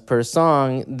 9.1 cents per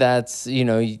song, that's,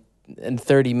 and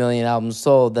 30 million albums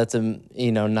sold, that's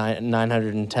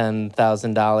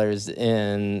 $910,000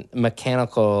 in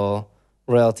mechanical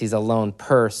royalties alone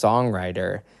per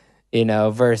songwriter,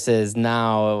 versus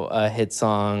now a hit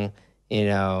song,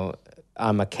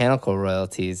 on mechanical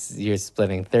royalties, you're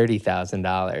splitting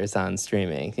 $30,000 on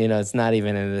streaming. It's not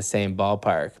even in the same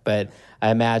ballpark. But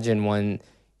I imagine when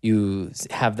you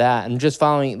have that, and just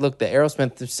following, look, the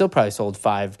Aerosmith still probably sold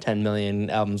 5-10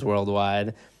 million albums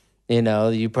worldwide.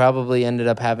 You probably ended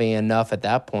up having enough at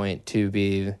that point to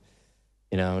be,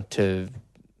 to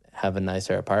have a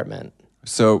nicer apartment.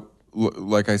 So,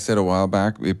 like I said a while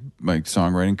back, my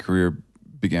songwriting career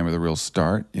began with a real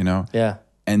start, Yeah.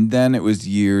 And then it was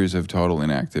years of total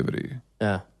inactivity.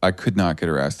 Yeah. I could not get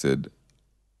arrested.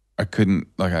 I couldn't,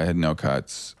 I had no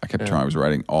cuts. I kept trying. I was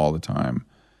writing all the time.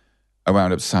 I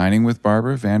wound up signing with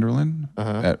Barbara Vanderland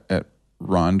at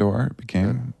Rondor. It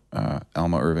became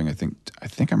Elma Irving. I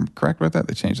think I'm correct about that.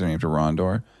 They changed their name to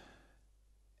Rondor.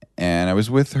 And I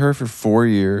was with her for 4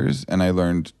 years, and I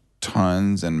learned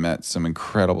tons and met some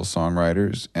incredible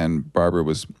songwriters. And Barbara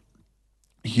was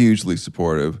hugely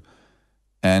supportive.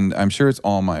 And I'm sure it's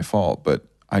all my fault, but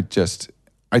it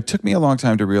took me a long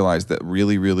time to realize that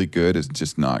really, really good is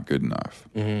just not good enough.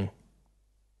 Mm-hmm.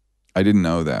 I didn't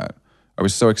know that. I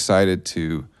was so excited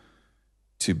to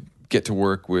get to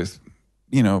work with,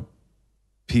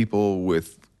 people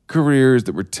with careers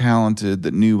that were talented,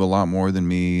 that knew a lot more than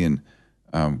me. And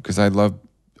because I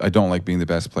don't like being the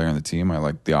best player on the team. I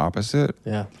like the opposite.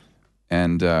 Yeah.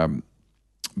 And,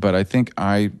 but I think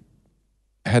I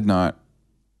had not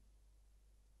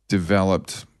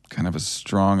developed kind of a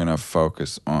strong enough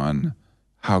focus on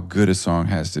how good a song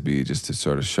has to be just to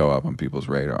sort of show up on people's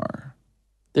radar.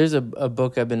 There's a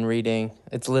book I've been reading.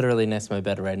 It's literally next to my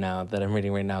bed right now that I'm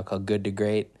reading right now called Good to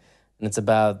Great. And it's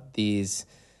about it's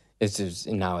a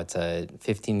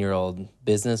 15-year-old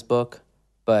business book,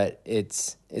 but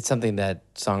it's something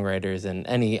that songwriters and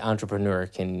any entrepreneur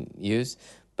can use.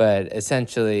 But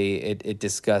essentially it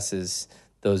discusses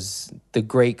the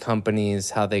great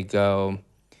companies, how they go.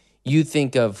 You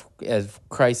think of as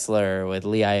Chrysler with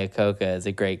Lee Iacocca as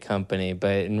a great company,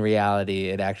 but in reality,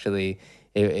 it actually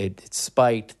it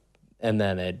spiked and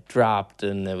then it dropped,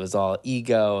 and it was all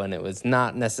ego, and it was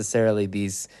not necessarily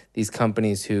these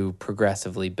companies who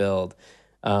progressively build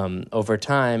over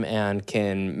time and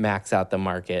can max out the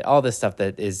market. All this stuff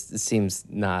that seems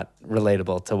not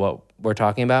relatable to what we're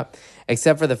talking about,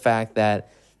 except for the fact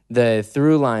that the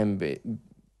through line,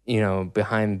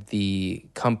 behind the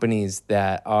companies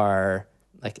that are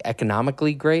like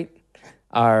economically great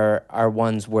are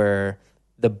ones where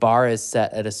the bar is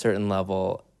set at a certain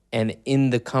level, and in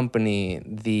the company,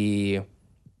 the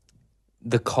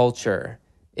culture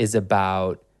is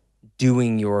about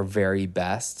doing your very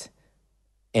best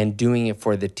and doing it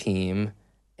for the team.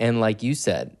 And like you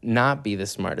said, not be the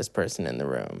smartest person in the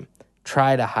room.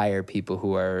 Try to hire people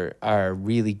who are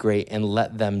really great and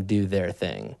let them do their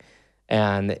thing.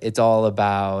 And it's all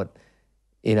about,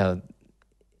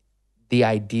 the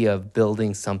idea of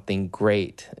building something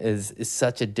great is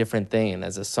such a different thing. And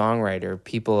as a songwriter,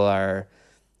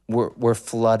 we're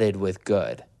flooded with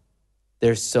good.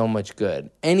 There's so much good.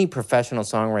 Any professional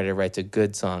songwriter writes a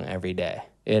good song every day,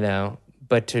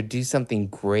 But to do something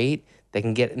great that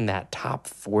can get in that top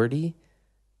 40,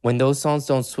 when those songs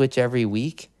don't switch every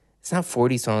week, it's not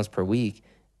 40 songs per week.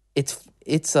 It's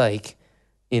it's like,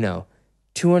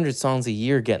 200 songs a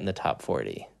year get in the top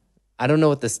 40. I don't know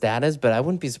what the stat is, but I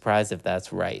wouldn't be surprised if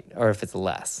that's right or if it's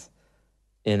less.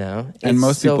 And it's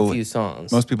most so people, few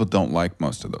songs. most people don't like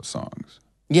most of those songs.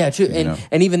 Yeah, true.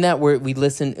 And even that, we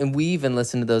listen, and we even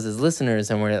listen to those as listeners,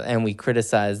 and we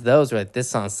criticize those. We're like, this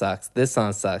song sucks, this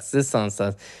song sucks, this song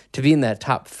sucks. To be in that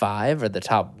top 5 or the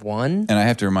top 1. And I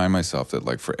have to remind myself that,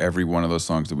 like, for every one of those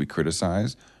songs that we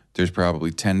criticize, there's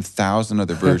probably 10,000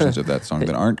 other versions of that song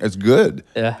that aren't as good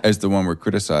as the one we're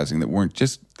criticizing, that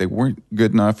they weren't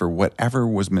good enough, or whatever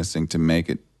was missing to make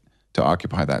it, to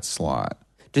occupy that slot.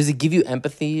 Does it give you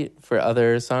empathy for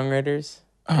other songwriters?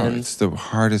 Oh, it's the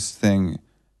hardest thing.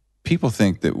 People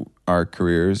think that our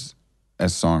careers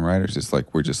as songwriters is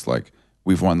like, we're just like,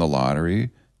 we've won the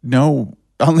lottery. No,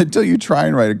 until you try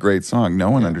and write a great song, no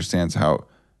one understands how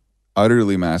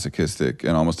utterly masochistic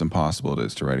and almost impossible it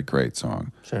is to write a great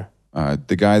song. Sure.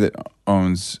 The guy that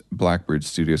owns Blackbird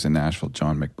Studios in Nashville,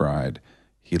 John McBride,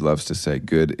 he loves to say,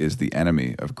 good is the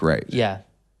enemy of great. Yeah.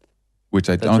 Which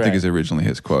I don't think is originally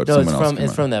his quote. No,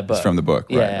 it's from that book. It's from the book,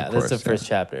 right? Yeah, that's the first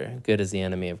chapter. Good is the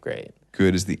enemy of great.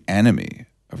 Good is the enemy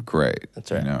of great.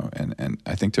 That's right. And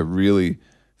I think to really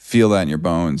feel that in your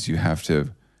bones, you have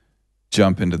to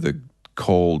jump into the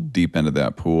cold, deep end of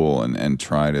that pool and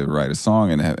try to write a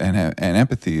song. And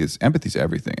empathy's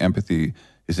everything. Empathy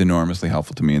is enormously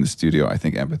helpful to me in the studio. I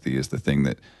think empathy is the thing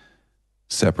that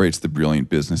separates the brilliant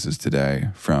businesses today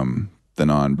from the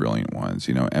non-brilliant ones.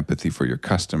 Empathy for your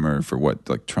customer, for what,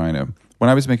 like, when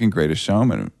I was making Greatest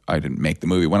Showman, I didn't make the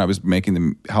movie. When I was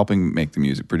helping make the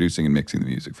music, producing and mixing the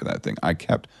music for that thing, I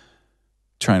kept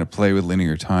trying to play with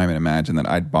linear time and imagine that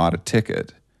I'd bought a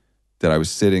ticket, that I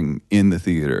was sitting in the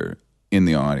theater, in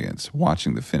the audience,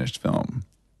 watching the finished film,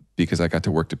 because I got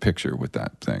to work to picture with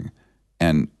that thing,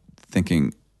 and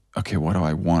thinking, okay, what do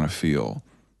I want to feel?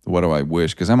 What do I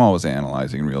wish? Because I'm always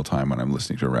analyzing in real time when I'm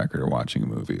listening to a record or watching a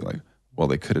movie, like, well,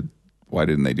 they could have, why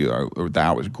didn't they do that? Or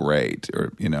that was great,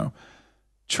 or,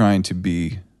 trying to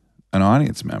be an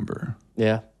audience member.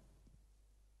 Yeah.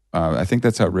 I think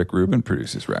that's how Rick Rubin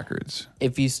produces records.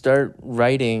 If you start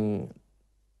writing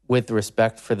with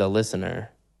respect for the listener,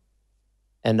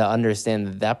 and to understand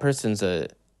that that person's an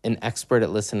expert at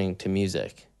listening to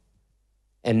music,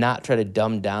 and not try to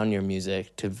dumb down your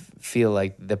music to feel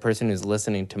like the person who's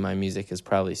listening to my music is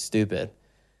probably stupid,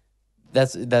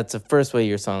 that's the first way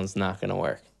your song's not going to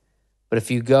work. But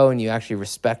if you go and you actually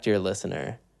respect your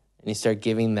listener, and you start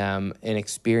giving them an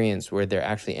experience where they're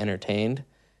actually entertained,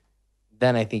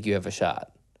 then I think you have a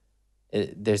shot.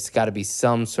 There's got to be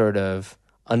some sort of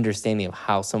understanding of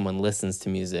how someone listens to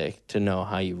music to know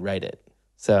how you write it.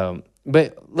 So,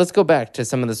 but let's go back to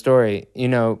some of the story.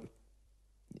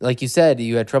 Like you said,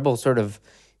 you had trouble sort of,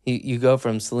 you go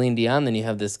from Celine Dion, then you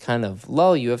have this kind of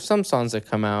lull. You have some songs that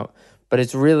come out, but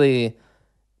it's really,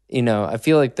 I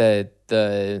feel like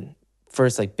the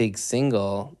first like big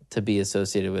single to be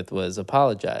associated with was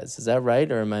Apologize. Is that right?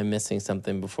 Or am I missing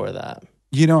something before that?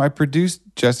 I produced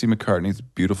Jesse McCartney's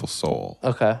Beautiful Soul.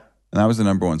 Okay. And that was the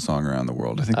number one song around the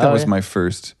world. I think that was my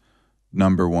first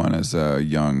number one as a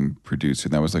young producer.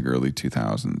 That was like early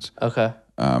 2000s. Okay.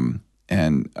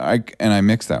 And I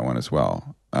mixed that one as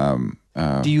well.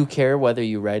 Do you care whether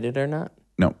you write it or not?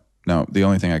 No. The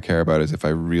only thing I care about is if I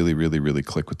really, really, really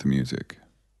click with the music.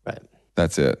 Right.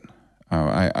 That's it.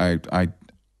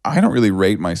 I don't really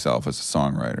rate myself as a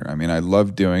songwriter. I mean, I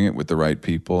love doing it with the right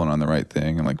people and on the right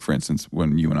thing. And like, for instance,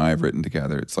 when you and I have written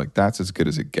together, it's like, that's as good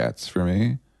as it gets for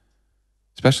me.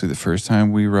 Especially the first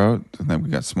time we wrote, and then we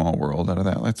got Small World out of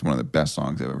that. That's one of the best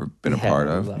songs I've ever been a part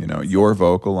of. Your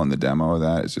vocal on the demo of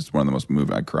that is just one of the most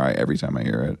moving. I cry every time I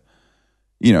hear it.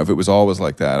 If it was always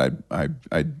like that,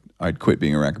 I'd quit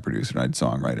being a record producer and I'd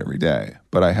songwrite every day.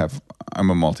 But I'm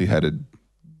a multi-headed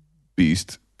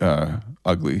beast,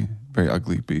 ugly, very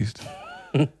ugly beast.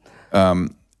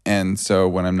 And so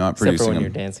when I'm not producing, except for when you're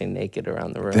dancing naked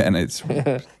around the room, then it's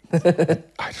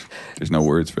there's no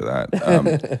words for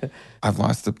that. I've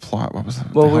lost the plot. What was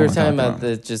that? Well, we were talking about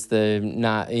the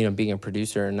not being a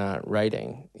producer and not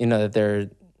writing.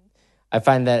 I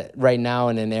find that right now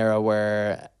in an era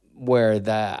where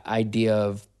the idea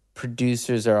of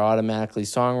producers are automatically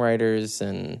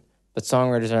songwriters but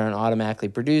songwriters aren't automatically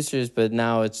producers, but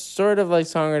now it's sort of like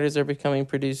songwriters are becoming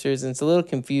producers, and it's a little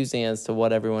confusing as to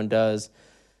what everyone does,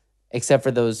 except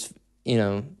for those,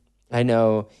 I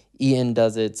know Ian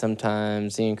does it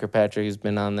sometimes, Ian Kirkpatrick has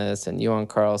been on this, and Johan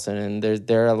Carlson, and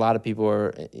there are a lot of people who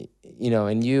are,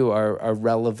 and you are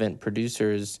relevant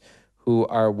producers who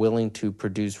are willing to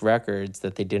produce records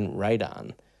that they didn't write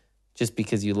on, just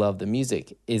because you love the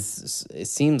music it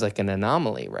seems like an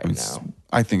anomaly now.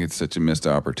 I think it's such a missed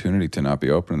opportunity to not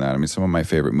be open to that. I mean, some of my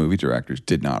favorite movie directors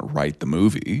did not write the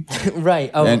movie.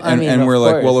 Right. Oh, and we're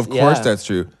like, well, of course yeah. that's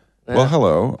true. Yeah. Well,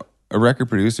 hello. A record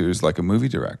producer is like a movie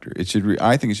director. I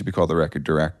think it should be called a record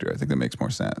director. I think that makes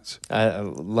more sense. I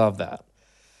love that.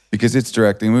 Because it's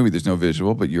directing a movie. There's no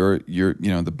visual, but you're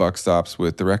the buck stops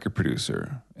with the record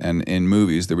producer. And in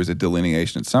movies, there was a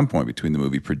delineation at some point between the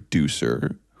movie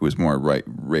producer, who was more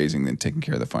raising than taking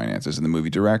care of the finances, and the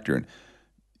movie director. And,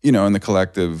 in the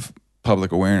collective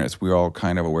public awareness, we're all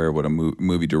kind of aware of what a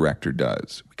movie director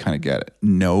does. We kind of get it.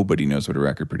 Nobody knows what a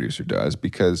record producer does,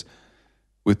 because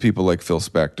with people like Phil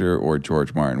Spector or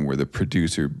George Martin, where the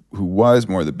producer, who was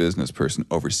more the business person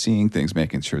overseeing things,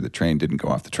 making sure the train didn't go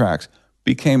off the tracks,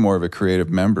 became more of a creative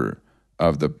member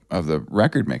of the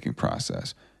record making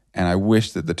process. And I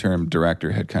wish that the term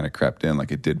director had kind of crept in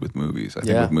like it did with movies. I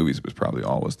think with movies it was probably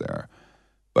always there.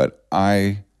 But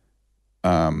a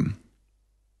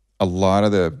lot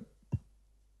of the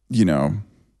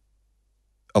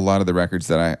records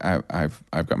that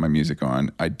I've got my music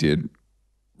on, I did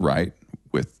write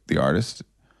with the artist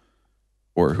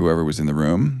or whoever was in the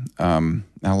room.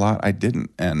 A lot I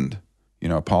didn't, and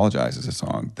Apologize is a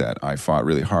song that I fought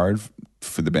really hard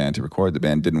for the band to record. The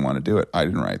band didn't want to do it. I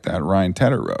didn't write that. Ryan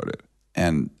Tedder wrote it.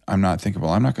 And I'm not thinking,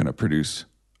 well, I'm not going to produce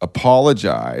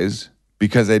Apologize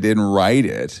because I didn't write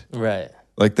it. Right.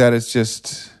 Like that is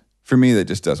just, for me, that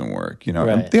just doesn't work. Right.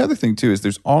 And the other thing too is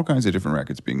there's all kinds of different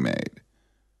records being made.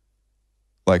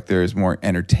 Like there's more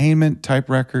entertainment type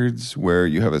records where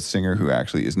you have a singer who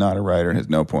actually is not a writer, has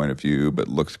no point of view, but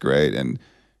looks great. And,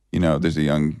 there's a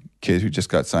young kid who just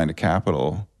got signed to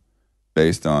Capitol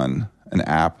based on an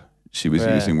app she was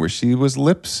using where she was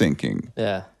lip syncing.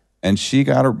 Yeah. And she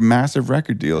got a massive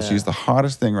record deal. Yeah. She's the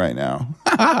hottest thing right now.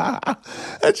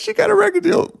 And she got a record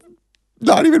deal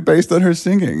not even based on her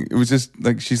singing. It was just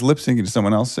like she's lip syncing to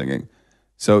someone else singing.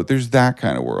 So there's that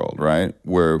kind of world, right?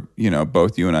 Where,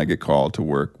 both you and I get called to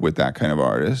work with that kind of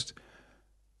artist.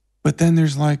 But then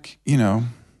there's like,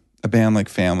 a band like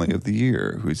Family of the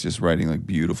Year who's just writing like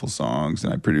beautiful songs,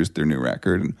 and I produced their new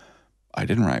record, and I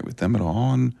didn't write with them at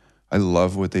all. And I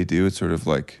love what they do. It's sort of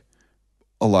like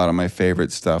a lot of my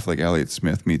favorite stuff, like Elliott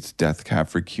Smith meets Death Cab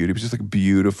for Cutie. It was just like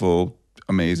beautiful,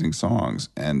 amazing songs.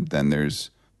 And then there's,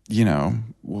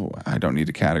 I don't need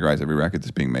to categorize every record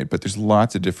that's being made, but there's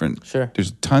lots of different,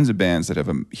 there's tons of bands that have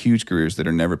huge careers that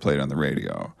are never played on the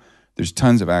radio. There's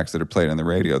tons of acts that are played on the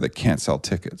radio that can't sell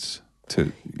tickets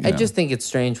to, I just think it's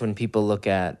strange when people look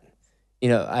at,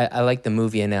 I like the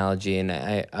movie analogy, and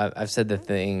I've said the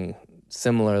thing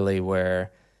similarly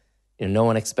where, no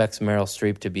one expects Meryl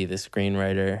Streep to be the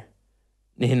screenwriter,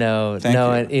 and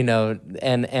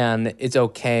it's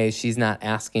okay. She's not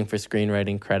asking for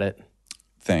screenwriting credit.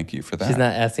 Thank you for that. She's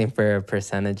not asking for a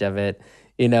percentage of it.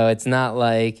 It's not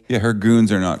like... Yeah, her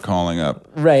goons are not calling up...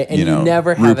 Right, and you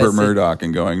never have Rupert Murdoch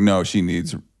and going, no, she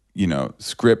needs,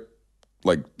 script,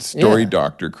 like, story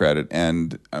doctor credit.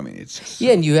 And, I mean, it's just...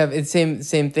 Yeah, and you have... It's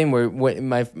same thing where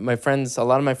my friends... A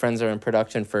lot of my friends are in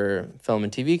production for film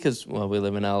and TV because, well, we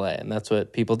live in LA, and that's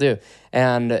what people do.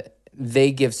 And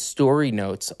they give story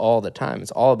notes all the time. It's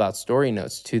all about story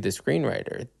notes to the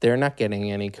screenwriter. They're not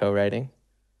getting any co-writing.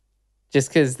 Just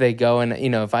because they go and,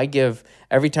 if I give,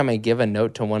 every time I give a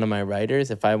note to one of my writers,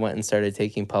 if I went and started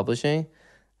taking publishing,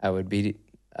 I would be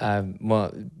some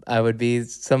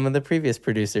of the previous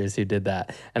producers who did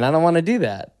that. And I don't want to do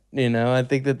that. I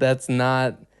think that's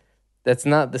not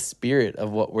the spirit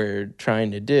of what we're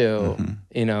trying to do.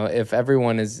 Mm-hmm. If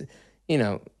everyone is,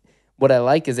 what I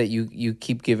like is that you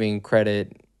keep giving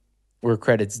credit where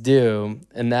credit's due.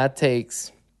 And that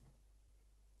takes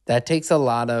a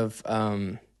lot of,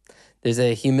 there's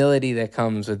a humility that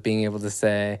comes with being able to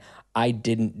say, I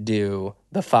didn't do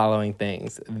the following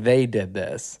things. They did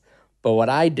this. But what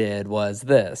I did was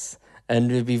this. And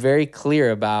to be very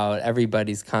clear about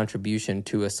everybody's contribution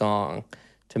to a song,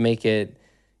 to make it,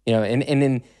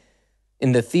 and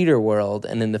in the theater world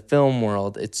and in the film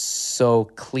world, it's so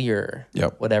clear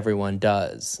what everyone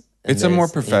does. And it's a more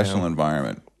professional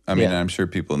environment. I mean, I'm sure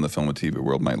people in the film and TV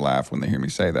world might laugh when they hear me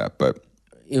say that, but...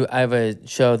 I have a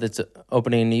show that's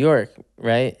opening in New York,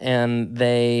 right? And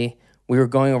we were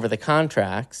going over the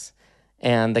contracts,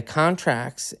 and the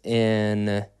contracts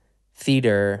in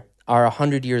theater are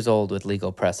 100 years old with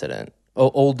legal precedent,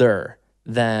 older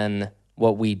than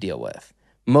what we deal with.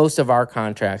 Most of our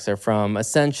contracts are from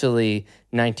essentially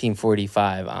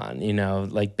 1945 on,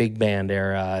 like big band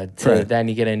era. Then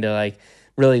you get into like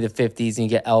really the 50s and you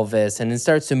get Elvis, and it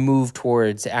starts to move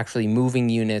towards actually moving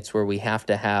units where we have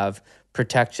to have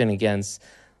protection against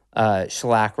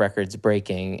shellac records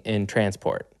breaking in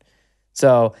transport.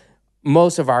 So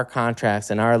most of our contracts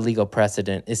and our legal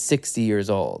precedent is 60 years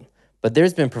old. But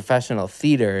there's been professional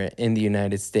theater in the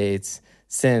United States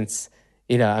since,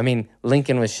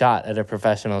 Lincoln was shot at a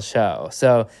professional show.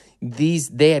 So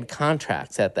they had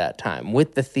contracts at that time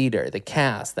with the theater, the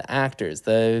cast, the actors,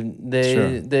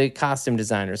 the costume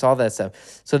designers, all that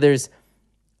stuff. So there's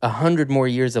 100 more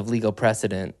years of legal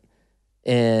precedent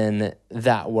in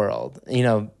that world.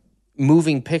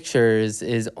 Moving pictures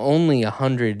is only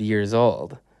 100 years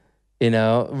old,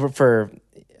 for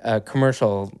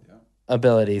commercial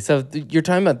ability. So you're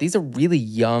talking about these are really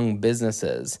young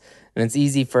businesses, and it's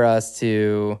easy for us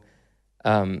to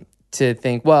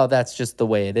think, well, that's just the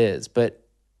way it is. But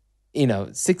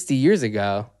 60 years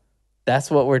ago, that's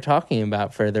what we're talking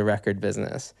about for the record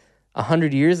business.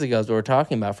 100 years ago is what we're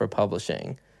talking about for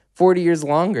publishing. 40 years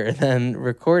longer than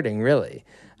recording, really.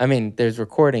 I mean, there's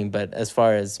recording, but as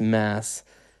far as mass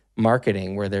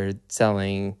marketing, where they're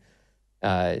selling,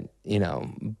 bobbleheads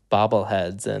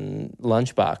and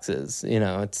lunchboxes,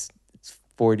 it's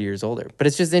 40 years older. But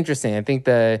it's just interesting. I think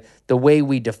the way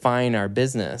we define our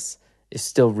business is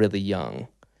still really young,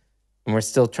 and we're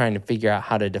still trying to figure out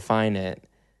how to define it.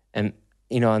 And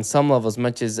on some levels,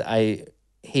 much as I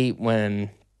hate when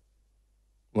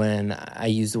I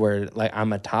use the word, like,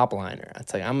 I'm a top liner.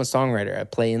 It's like, I'm a songwriter. I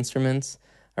play instruments.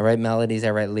 I write melodies.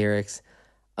 I write lyrics.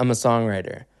 I'm a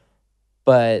songwriter.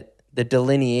 But the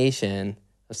delineation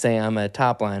of saying I'm a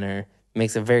top liner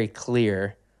makes it very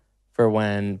clear for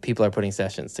when people are putting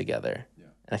sessions together. Yeah.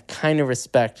 And I kind of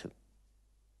respect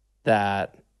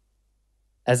that.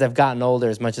 As I've gotten older,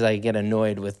 as much as I get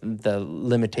annoyed with the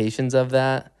limitations of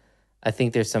that, I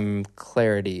think there's some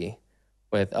clarity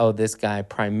with, this guy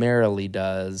primarily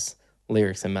does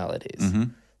lyrics and melodies. Mm-hmm.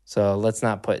 So let's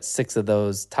not put 6 of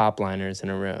those top liners in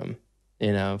a room.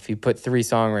 If you put 3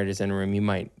 songwriters in a room, you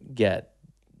might get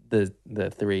the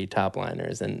 3 top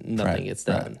liners and nothing gets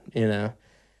done,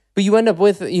 But you end up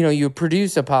with, you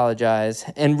produce Apologize,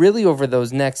 and really over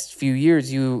those next few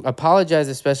years, you Apologize,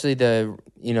 especially the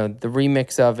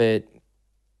remix of it,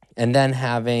 and then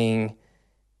having,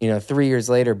 3 years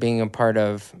later being a part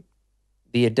of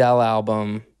the Adele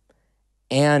album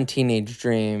and Teenage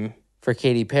Dream for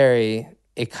Katy Perry.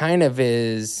 It kind of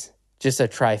is just a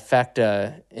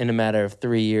trifecta in a matter of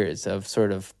 3 years of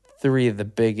sort of 3 of the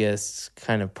biggest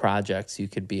kind of projects you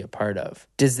could be a part of.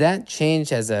 Does that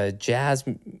change as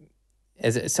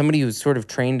somebody who's sort of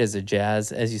trained as a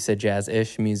jazz, as you said,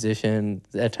 jazz-ish musician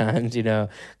at times,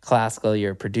 classical,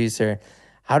 you're a producer.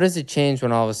 How does it change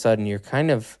when all of a sudden you're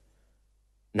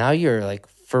now you're like,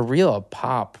 for real, a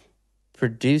pop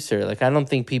producer? Like, I don't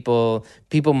think people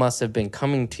must have been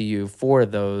coming to you for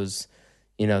those,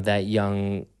 that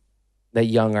young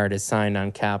artist signed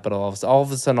on Capitol. All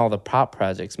of a sudden, all the pop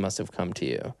projects must have come to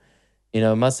you.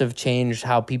 It must have changed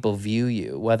how people view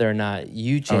you, whether or not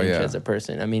you change as a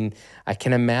person. I mean, I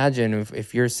can imagine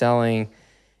if you're selling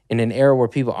in an era where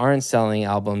people aren't selling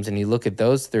albums, and you look at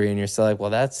those 3 and you're still like, well,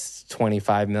 that's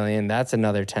 25 million, that's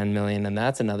another 10 million, and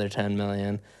that's another 10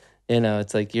 million.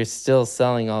 It's like you're still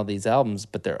selling all these albums,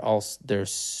 but they're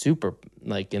super,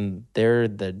 like, and they're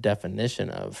the definition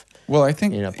of, well, I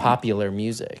think, popular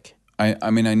music.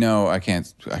 I mean, I know I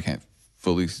can't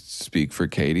fully speak for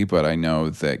Katy, but I know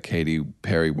that Katy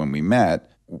Perry, when we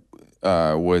met,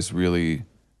 was really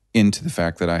into the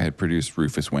fact that I had produced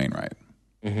Rufus Wainwright.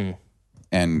 Mm-hmm.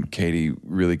 And Katy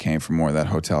really came from more of that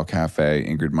Hotel Cafe,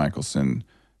 Ingrid Michaelson,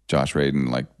 Josh Radin,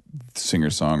 like,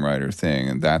 singer-songwriter thing,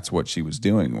 and that's what she was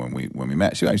doing when we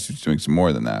met. She was doing some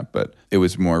more than that, but it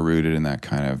was more rooted in that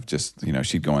kind of just,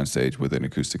 she'd go on stage with an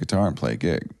acoustic guitar and play a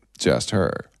gig, just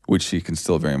her, which she can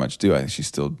still very much do. I think she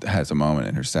still has a moment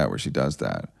in her set where she does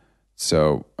that.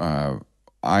 So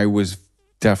I was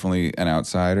definitely an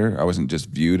outsider. I wasn't just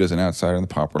viewed as an outsider in the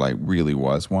pop world. I really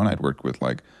was one. I'd worked with,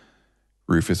 like,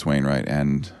 Rufus Wainwright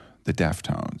and the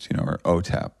Deftones, or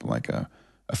OTEP, like a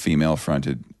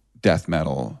female-fronted death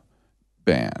metal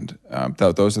band.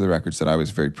 Those are the records that I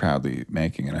was very proudly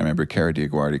making. And I remember Cara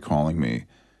Diaguardi calling me,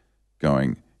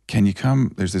 going, "Can you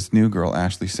come? There's this new girl,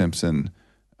 Ashley Simpson."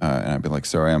 And I'd be like,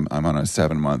 "Sorry, I'm on a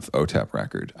 7-month OTEP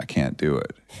record. I can't do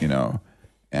it,"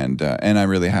 And I'm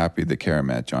really happy that Cara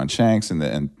met John Shanks, and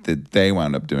that they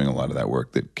wound up doing a lot of that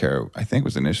work that Cara, I think,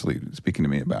 was initially speaking to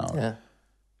me about,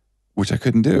 which I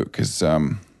couldn't do because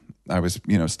I was,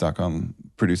 stuck on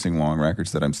producing long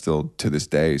records that I'm still, to this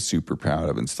day, super proud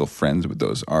of and still friends with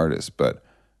those artists. But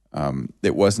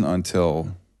it wasn't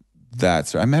until that.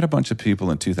 So I met a bunch of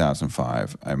people in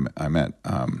 2005. I met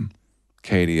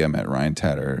Katy. I met Ryan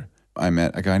Tedder. I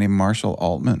met a guy named Marshall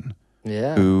Altman,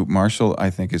 Yeah. who Marshall, I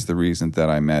think, is the reason that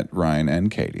I met Ryan and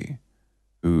Katy.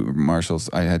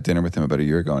 I had dinner with him about a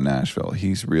year ago in Nashville. He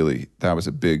was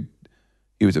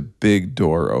a big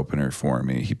door opener for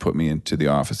me. He put me into the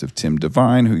office of Tim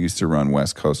Devine, who used to run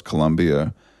West Coast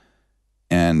Columbia,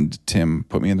 and Tim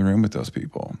put me in the room with those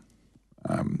people.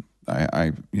 I'm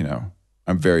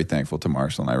very thankful to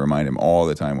Marshall, and I remind him all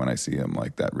the time when I see him,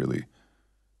 like, that really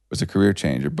was a career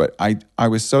changer. But I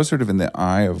was so sort of in the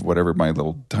eye of whatever my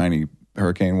little tiny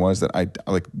hurricane was that I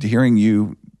like hearing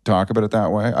you talk about it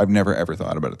that way. I've never ever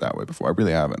thought about it that way before. I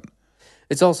really haven't.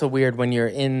 It's also weird when you're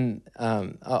in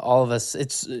all of us.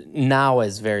 It's now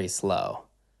is very slow.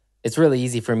 It's really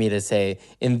easy for me to say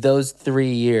in those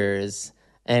 3 years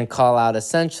and call out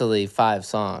essentially 4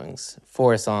 songs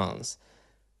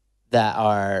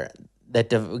that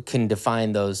can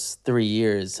define those 3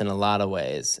 years in a lot of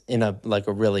ways, in a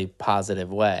really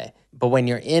positive way. But when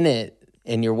you're in it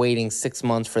and you're waiting 6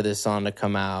 months for this song to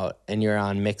come out and you're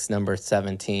on mix number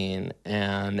 17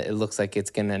 and it looks like it's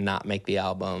going to not make the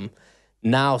album,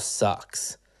 now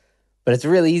sucks. But it's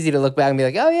really easy to look back and be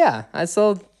like, oh yeah, I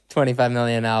sold 25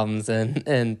 million albums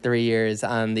in 3 years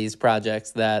on these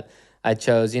projects that I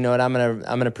chose. You know what? I'm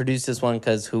gonna produce this one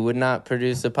because who would not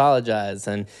produce Apologize?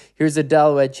 And here's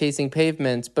Adele who had Chasing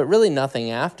Pavements, but really nothing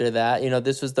after that. You know,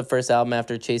 this was the first album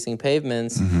after Chasing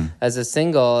Pavements as a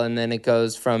single, and then it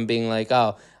goes from being like,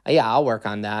 oh yeah, I'll work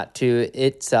on that, to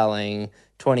it selling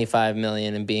 25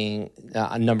 million and being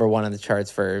number one on the charts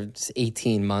for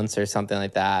 18 months or something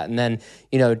like that. And then,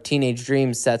 you know, Teenage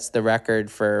Dream sets the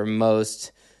record for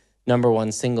most number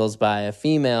one singles by a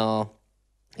female.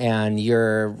 And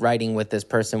you're writing with this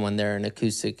person when they're an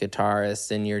acoustic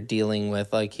guitarist, and you're dealing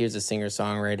with, like, here's a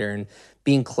singer-songwriter, and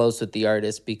being close with the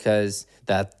artist because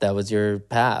that was your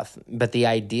path. But the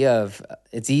idea of,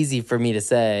 it's easy for me to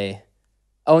say,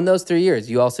 oh, in those 3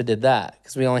 years, you also did that,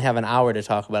 because we only have an hour to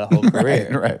talk about a whole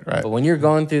career. Right. But when you're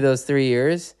going through those 3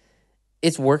 years,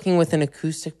 it's working with an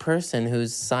acoustic person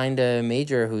who's signed a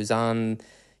major, who's on,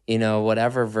 you know,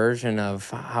 whatever version of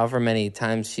however many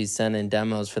times she's sent in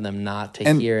demos for them not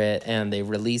to hear it, and they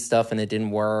released stuff and it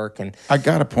didn't work. And I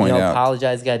gotta point out,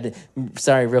 Apologize,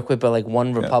 sorry, real quick, but like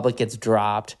OneRepublic gets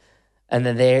dropped, and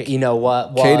then they, you know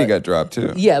what? Katy got dropped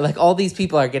too. Yeah, like all these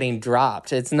people are getting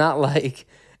dropped. It's not like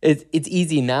it's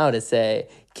easy now to say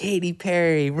Katy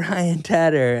Perry, Ryan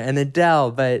Tedder, and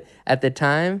Adele, but at the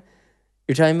time,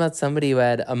 you're talking about somebody who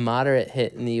had a moderate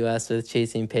hit in the U.S. with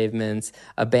Chasing Pavements,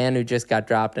 a band who just got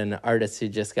dropped, and an artist who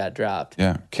just got dropped.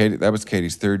 Yeah, Katy. That was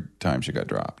Katy's third time she got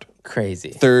dropped. Crazy.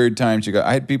 Third time she got.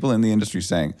 I had people in the industry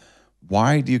saying,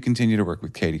 "Why do you continue to work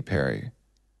with Katy Perry,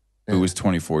 who was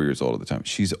 24 years old at the time?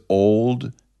 She's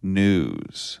old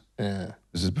news." Yeah.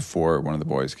 This is before One of the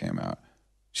Boys came out.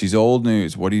 She's old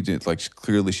news. What do you do? Like,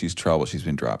 clearly she's trouble. She's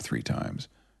been dropped 3 times.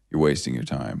 You're wasting your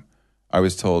time. I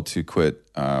was told to quit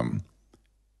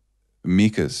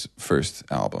MIKA's first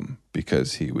album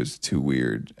because he was too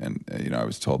weird. And, I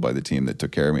was told by the team that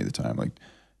took care of me at the time, like,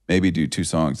 maybe do 2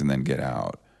 songs and then get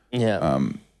out. Yeah.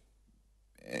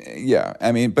 Yeah.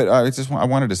 I mean, but I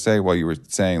wanted to say, while you were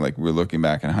saying, like, we're looking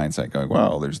back in hindsight going,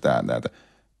 well, there's that and that.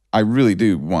 I really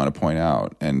do want to point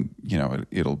out, and,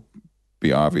 it'll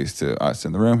be obvious to us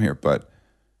in the room here, but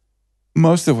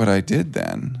most of what I did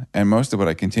then and most of what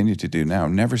I continue to do now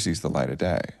never sees the light of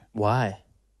day. Why?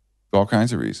 All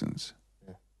kinds of reasons.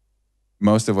 Yeah.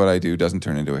 Most of what I do doesn't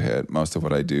turn into a hit. Most of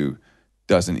what I do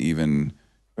doesn't even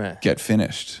get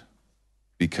finished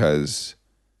because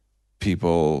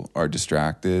people are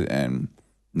distracted and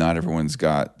not everyone's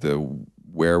got the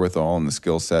wherewithal and the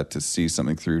skill set to see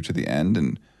something through to the end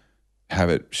and have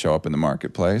it show up in the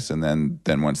marketplace. And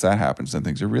then once that happens, then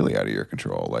things are really out of your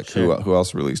control. Like, sure. who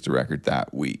else released a record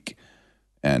that week?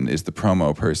 And is the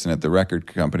promo person at the record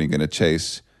company going to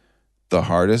chase the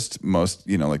hardest, most,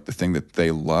 like the thing that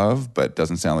they love, but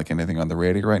doesn't sound like anything on the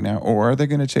radio right now? Or are they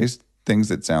going to chase things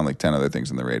that sound like 10 other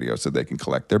things on the radio so they can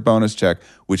collect their bonus check,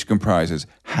 which comprises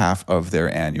half of their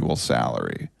annual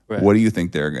salary? Right. What do you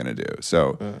think they're going to do?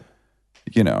 So,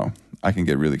 I can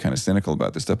get really kind of cynical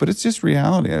about this stuff, but it's just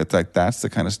reality. It's like, that's the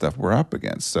kind of stuff we're up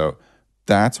against. So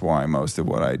that's why most of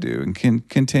what I do and can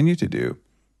continue to do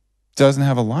doesn't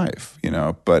have a life,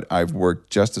 but I've worked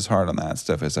just as hard on that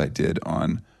stuff as I did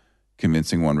on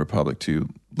convincing OneRepublic to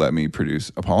let me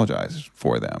produce Apologize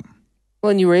for them.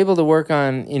 Well, and you were able to work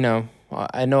on,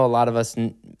 I know a lot of us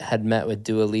had met with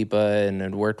Dua Lipa and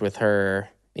had worked with her,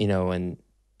 when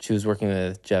she was working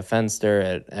with Jeff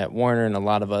Fenster at Warner, and a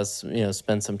lot of us,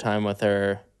 spent some time with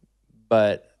her.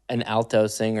 But an alto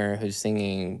singer who's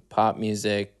singing pop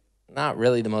music, not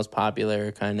really the most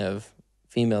popular kind of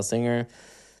female singer,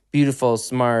 beautiful,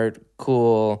 smart,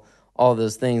 cool, all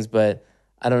those things. But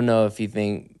I don't know if you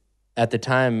think at the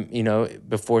time,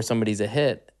 before somebody's a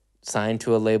hit, signed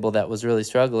to a label that was really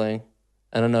struggling,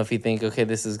 I don't know if you think, okay,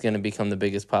 this is going to become the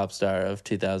biggest pop star of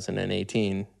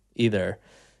 2018 either.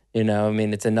 I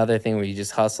mean, it's another thing where you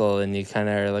just hustle and you kind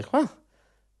of are like, well,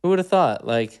 who would have thought?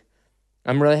 Like,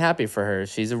 I'm really happy for her.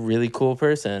 She's a really cool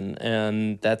person,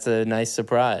 and that's a nice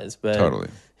surprise. But, Totally.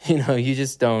 You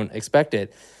just don't expect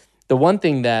it. The one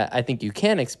thing that I think you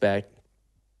can expect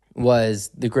was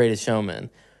The Greatest Showman.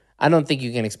 I don't think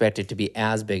you can expect it to be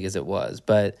as big as it was,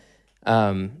 but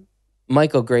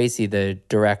Michael Gracie, the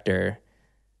director,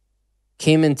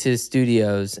 came into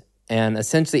studios and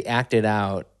essentially acted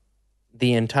out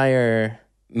the entire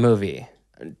movie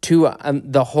to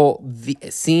the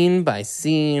scene by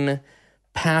scene,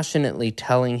 passionately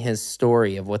telling his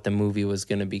story of what the movie was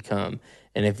going to become.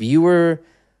 And if you were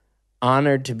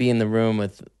honored to be in the room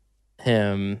with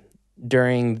him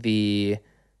during the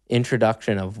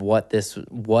introduction of what this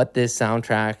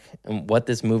soundtrack and what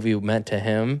this movie meant to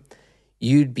him,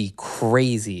 you'd be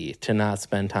crazy to not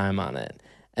spend time on it.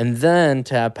 And then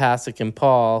to have Pasek and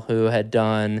Paul, who had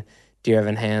done Dear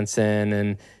Evan Hansen,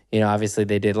 and obviously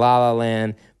they did La La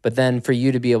Land, but then for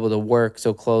you to be able to work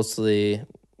so closely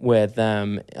with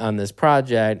them on this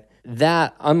project,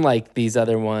 that, unlike these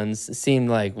other ones, seemed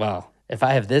like, well, if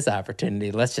I have this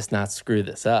opportunity, let's just not screw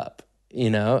this up.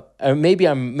 Or maybe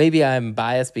I'm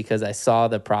biased because I saw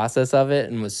the process of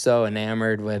it and was so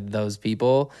enamored with those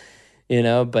people,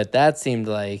 but that seemed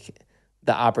like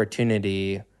the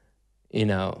opportunity,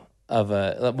 of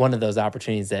one of those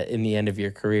opportunities that in the end of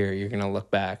your career, you're going to look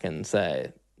back and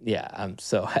say, yeah, I'm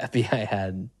so happy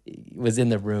was in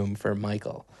the room for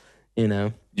Michael,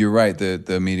 You're right.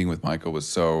 The meeting with Michael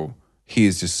was he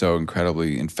is just so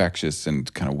incredibly infectious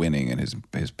and kind of winning in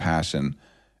his passion.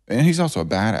 And he's also a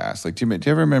badass. Like, do you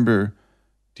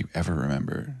ever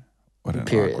remember what an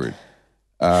Period.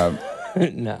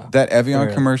 awkward, no. that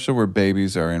Evian commercial where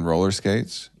babies are in roller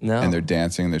skates and they're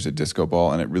dancing, there's a disco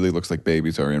ball and it really looks like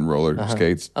babies are in roller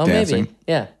skates dancing. Maybe.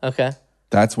 Yeah. Okay.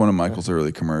 That's one of Michael's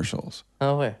early commercials.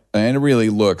 Oh, where? And it really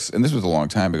looks, and this was a long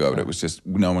time ago, but it was just,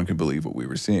 no one could believe what we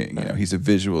were seeing. He's a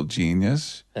visual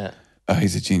genius. Yeah.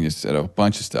 He's a genius at a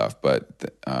bunch of stuff,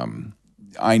 but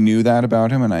I knew that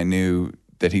about him, and I knew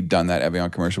that he'd done that Evian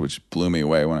commercial, which blew me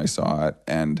away when I saw it.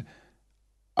 And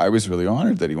I was really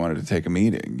honored that he wanted to take a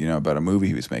meeting, about a movie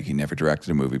he was making. He never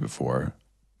directed a movie before.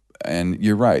 And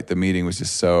you're right, the meeting was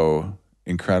just so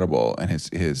incredible, and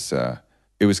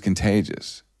it was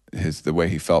contagious. The way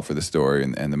he felt for the story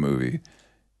and the movie.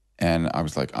 And I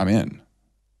was like, I'm in.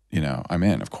 I'm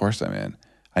in. Of course I'm in.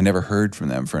 I never heard from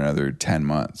them for another 10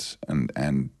 months.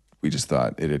 And we just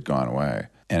thought it had gone away.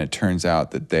 And it turns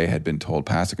out that they had been told,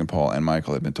 Pasek and Paul and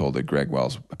Michael had been told that Greg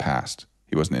Wells passed.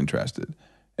 He wasn't interested.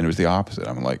 And it was the opposite.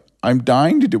 I'm like, I'm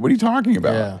dying to do, what are you talking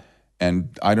about? Yeah.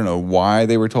 And I don't know why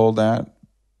they were told that,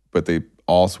 but they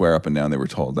all swear up and down they were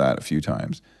told that a few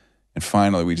times. And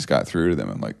finally we just got through to them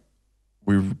and like,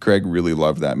 Greg really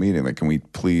loved that meeting. Like, can we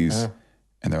please?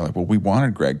 And they're like, well, we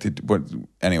wanted Greg to. What?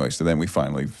 Anyway, so then we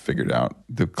finally figured out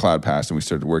the cloud passed and we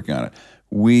started working on it.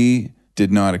 We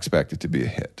did not expect it to be a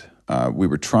hit. We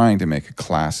were trying to make a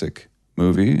classic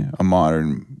movie, a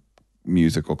modern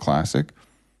musical classic.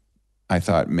 I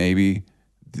thought maybe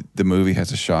the movie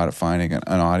has a shot at finding an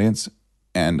audience.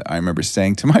 And I remember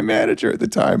saying to my manager at the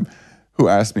time, who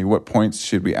asked me what points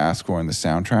should we ask for in the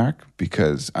soundtrack,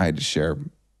 because I had to share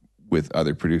with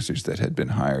other producers that had been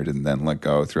hired and then let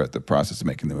go throughout the process of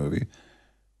making the movie.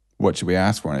 What should we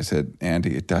ask for? And I said,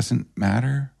 Andy, it doesn't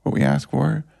matter what we ask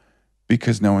for,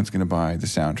 because no one's going to buy the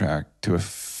soundtrack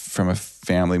from a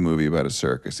family movie about a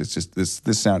circus. It's just this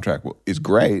soundtrack is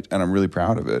great, and I'm really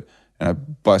proud of it. And I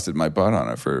busted my butt on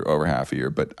it for over half a year,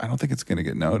 but I don't think it's going to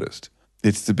get noticed.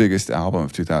 It's the biggest album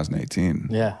of 2018.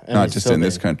 Yeah. Not just in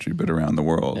this country, but around the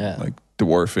world. Yeah. Like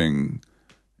dwarfing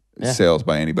sales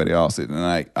by anybody else. And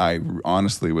I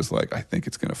honestly was like, I think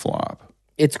it's going to flop.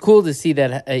 It's cool to see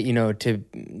that,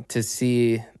 to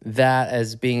see that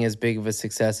as being as big of a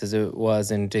success as it was,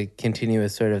 and to continue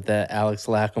with sort of the Alex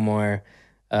Lacamoire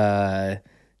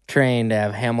train, to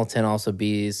have Hamilton also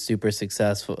be super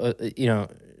successful,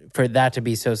 for that to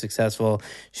be so successful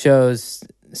shows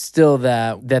still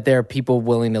that there are people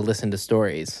willing to listen to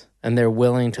stories, and they're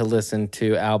willing to listen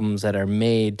to albums that are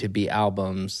made to be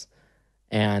albums.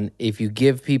 And if you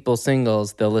give people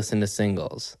singles, they'll listen to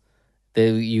singles.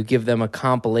 You give them a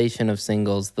compilation of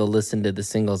singles, they'll listen to the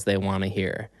singles they want to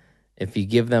hear. If you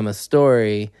give them a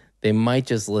story, they might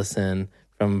just listen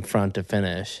from front to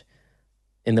finish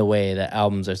in the way that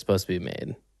albums are supposed to be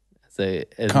made.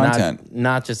 As content.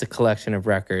 Not just a collection of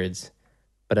records,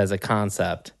 but as a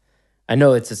concept. I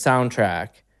know it's a soundtrack,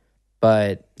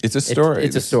 but It's a story.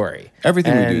 It's a story.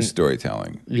 Everything we do is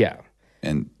storytelling. Yeah.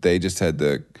 And they just had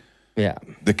the Yeah.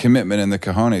 the commitment and the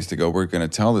cojones to go, we're going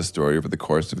to tell this story over the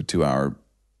course of a 2-hour,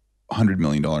 $100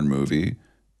 million movie,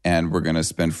 and we're going to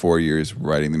spend 4 years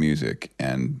writing the music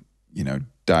and,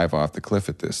 dive off the cliff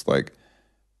at this. Like,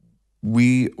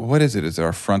 what is it? Is it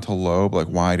our frontal lobe? Like,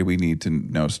 why do we need to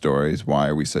know stories? Why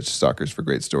are we such suckers for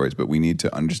great stories? But we need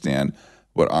to understand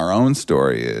what our own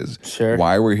story is. Sure.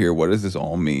 Why we're here. What does this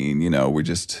all mean?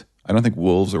 I don't think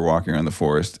wolves are walking around the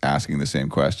forest asking the same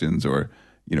questions, or,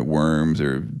 worms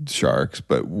or sharks,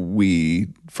 but we,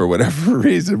 for whatever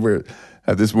reason,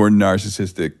 have this more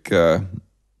narcissistic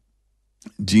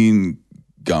gene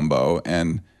gumbo,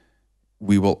 and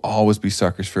we will always be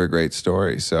suckers for a great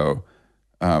story. So,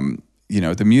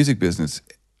 the music business,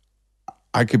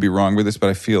 I could be wrong with this, but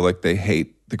I feel like they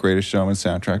hate the Greatest Showman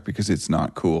soundtrack because it's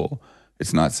not cool.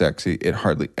 It's not sexy. It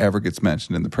hardly ever gets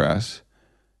mentioned in the press.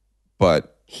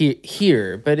 But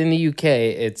but in the UK,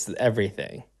 it's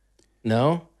everything.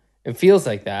 No? It feels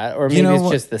like that. Or maybe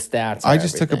it's just the stats. I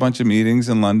just took a bunch of meetings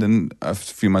in London a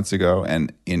few months ago,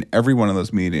 and in every one of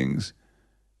those meetings,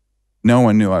 no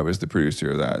one knew I was the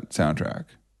producer of that soundtrack.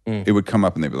 It would come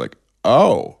up and they'd be like,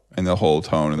 oh, and the whole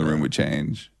tone in the room would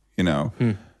change,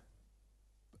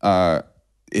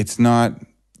 It's not,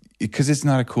 because it's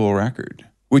not a cool record,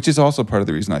 which is also part of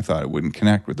the reason I thought it wouldn't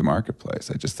connect with the marketplace.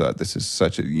 I just thought this is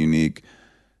such a unique,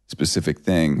 specific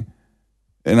thing.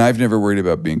 And I've never worried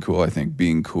about being cool. I think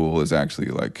being cool is actually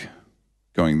like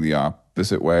going the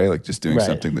opposite way, like just doing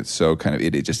something that's so kind of,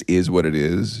 it just is what it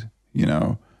is,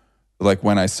 Like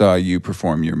when I saw you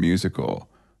perform your musical,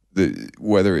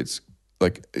 whether it's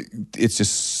like, it's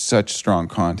just such strong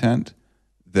content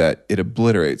that it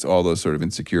obliterates all those sort of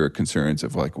insecure concerns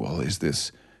of like, well, is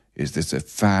this a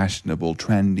fashionable,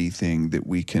 trendy thing that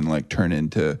we can like turn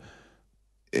into?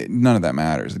 None of that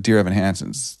matters. Dear Evan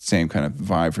Hansen's same kind of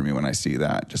vibe for me when I see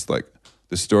that. Just like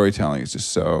the storytelling is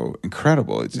just so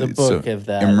incredible. It's book so of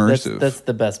that. immersive. That's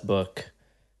the best book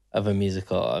of a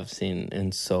musical I've seen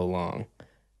in so long.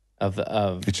 Of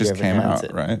it just came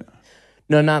out, right?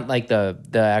 No, not like the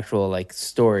actual like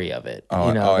story of it.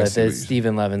 The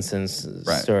Stephen Levinson's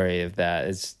story of that.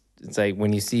 It's like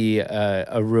when you see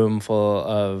a room full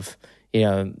of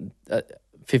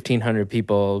 1,500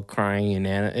 people crying,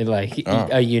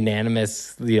 a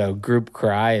unanimous group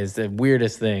cry is the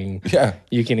weirdest thing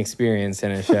you can experience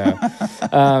in a show.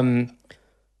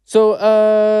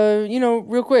 So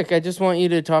real quick, I just want you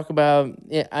to talk about.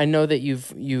 I know that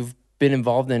you've been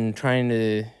involved in trying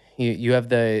to.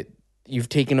 You've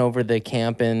taken over the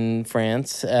camp in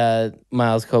France at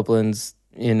Miles Copeland's,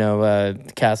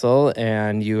 castle,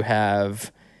 and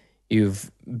you've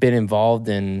been involved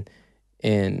in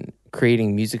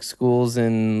creating music schools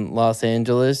in Los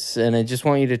Angeles. And I just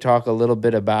want you to talk a little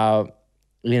bit about,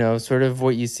 sort of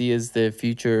what you see as the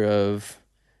future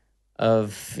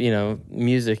of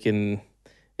music in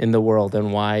the world,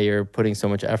 and why you're putting so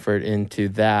much effort into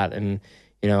that. And,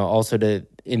 also to,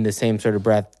 in the same sort of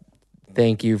breath,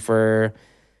 thank you for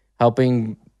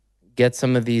helping get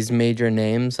some of these major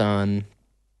names on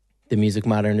the Music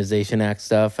Modernization Act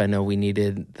stuff. I know we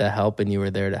needed the help, and you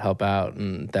were there to help out,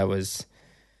 and that was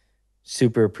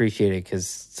super appreciated, because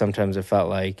sometimes it felt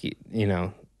like,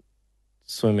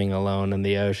 swimming alone in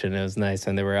the ocean. It was nice,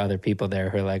 and there were other people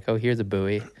there who were like, oh, here's a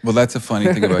buoy. Well, that's a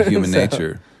funny thing about human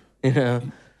nature.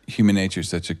 Human nature is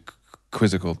such a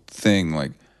quizzical thing,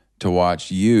 like to watch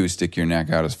you stick your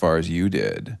neck out as far as you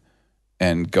did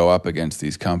and go up against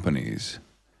these companies.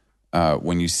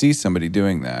 When you see somebody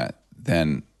doing that,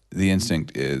 then the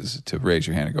instinct is to raise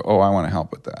your hand and go, oh, I want to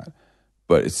help with that.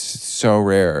 But it's so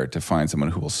rare to find someone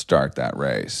who will start that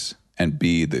race and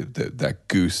be that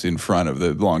goose in front of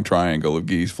the long triangle of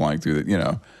geese flying through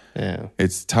the, Yeah.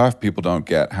 It's tough. People don't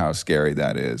get how scary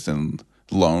that is, and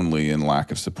lonely, and lack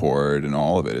of support and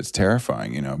all of it. It's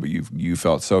terrifying, but you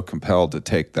felt so compelled to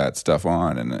take that stuff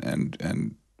on,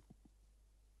 and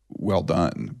well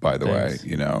done, by the Thanks.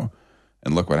 way,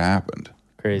 and look what happened.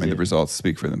 Crazy. I mean, the results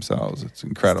speak for themselves. It's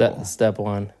incredible. Step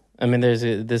one. I mean,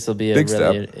 this will be a Big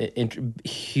really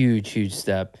huge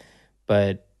step,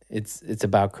 but it's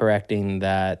about correcting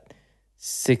that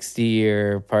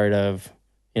 60-year part of,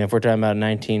 if we're talking about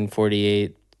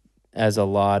 1948 as a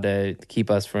law to keep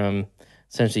us from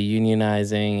essentially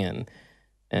unionizing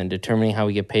and determining how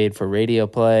we get paid for radio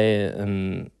play,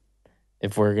 and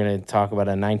if we're going to talk about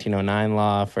a 1909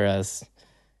 law for us,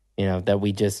 that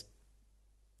we just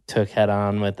took head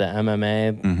on with the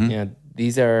MMA. Mm-hmm.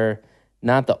 These are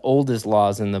not the oldest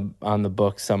laws on the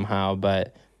books somehow,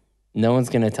 but no one's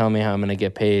going to tell me how I'm going to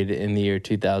get paid in the year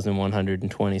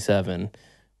 2127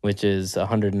 which is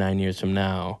 109 years from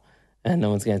now, and no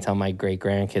one's going to tell my great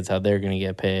grandkids how they're going to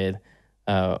get paid.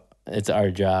 It's our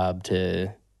job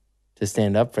to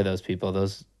stand up for those people.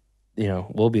 Those,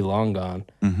 we'll be long gone.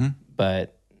 Mm-hmm.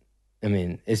 But I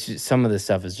mean, it's just, some of this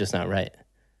stuff is just not right.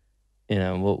 And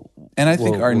I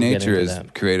think our nature as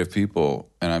creative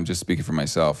people, and I'm just speaking for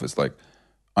myself, is like,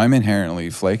 I'm inherently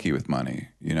flaky with money.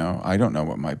 I don't know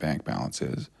what my bank balance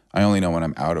is. I only know when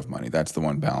I'm out of money. That's the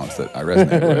one balance that I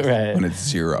resonate with. Right. When it's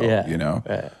zero,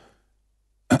 Right.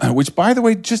 Which, by the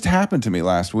way, just happened to me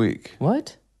last week.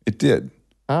 What? It did.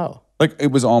 Oh. Like,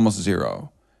 it was almost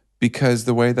zero. Because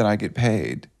the way that I get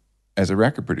paid as a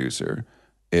record producer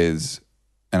is,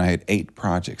 and I had 8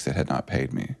 projects that had not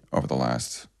paid me over the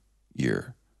last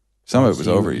year. Some of it was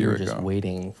over a year ago. Just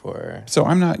waiting for. So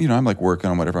I'm not, I'm like working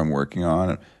on whatever I'm working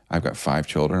on. I've got 5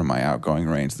 children, and my outgoing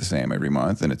remains the same every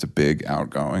month, and it's a big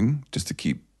outgoing just to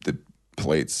keep the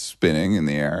plates spinning in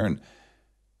the air.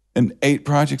 And 8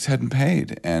 projects hadn't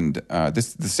paid, and the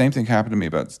same thing happened to me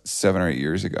about 7 or 8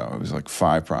 years ago. It was like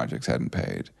 5 projects hadn't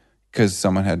paid because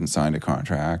someone hadn't signed a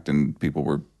contract, and people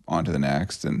were on to the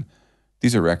next. And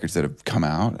these are records that have come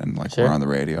out and like Sure. were on the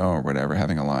radio or whatever,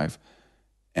 having a life.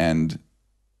 And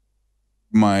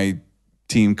my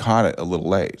team caught it a little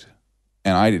late,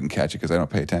 and I didn't catch it because I don't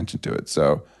pay attention to it.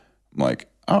 So I'm like,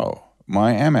 oh,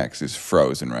 my Amex is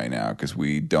frozen right now because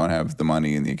we don't have the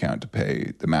money in the account to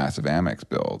pay the massive Amex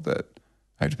bill that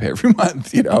I have to pay every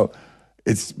month.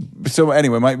 It's so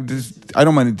anyway. I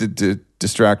don't mind to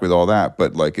distract with all that,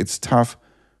 but like it's tough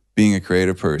being a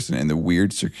creative person in the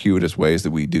weird, circuitous ways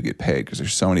that we do get paid because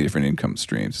there's so many different income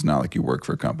streams. It's not like you work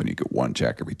for a company, you get one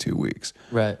check every 2 weeks.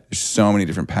 Right. There's so many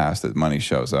different paths that money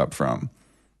shows up from,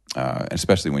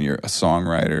 especially when you're a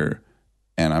songwriter,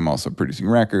 and I'm also producing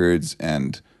records,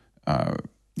 and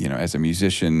as a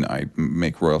musician, I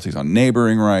make royalties on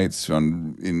neighboring rights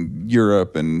in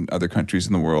Europe and other countries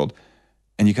in the world,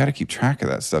 and you got to keep track of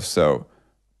that stuff. So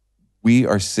we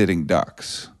are sitting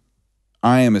ducks.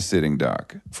 I am a sitting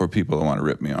duck for people that want to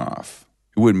rip me off.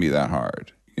 It wouldn't be that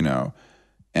hard,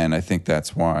 And I think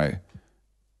that's why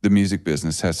the music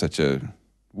business has such a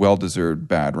well-deserved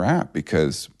bad rap,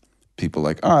 because people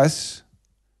like us,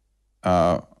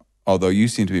 although you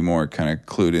seem to be more kind of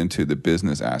clued into the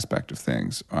business aspect of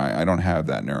things, I don't have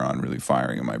that neuron really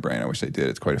firing in my brain. I wish I did.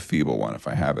 It's quite a feeble one if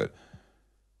I have it.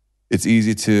 It's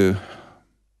easy to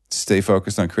stay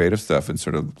focused on creative stuff and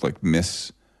sort of like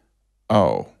miss,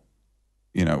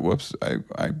 whoops,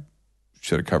 I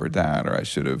should have covered that, or I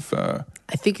should have.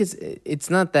 I think it's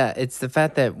not that. It's the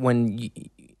fact that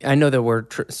I know that we're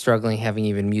struggling having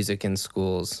even music in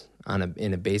schools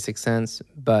in a basic sense,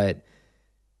 but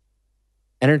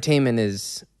entertainment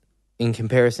is, in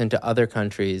comparison to other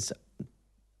countries,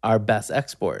 our best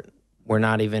export. We're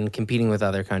not even competing with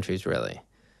other countries, really.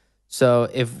 So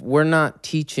if we're not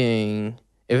teaching,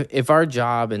 if our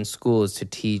job in school is to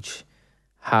teach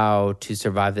how to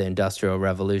survive the Industrial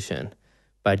Revolution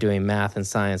by doing math and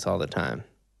science all the time,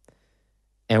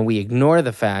 and we ignore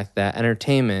the fact that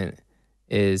entertainment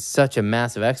is such a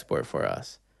massive export for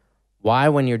us, why,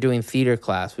 when you're doing theater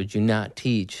class, would you not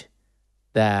teach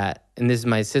that? And this is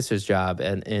my sister's job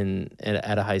at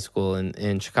a high school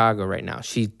in Chicago right now.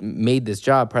 She made this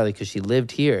job partly because she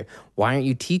lived here. Why aren't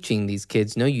you teaching these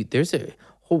kids? No, there's a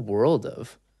whole world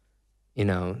of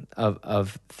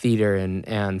theater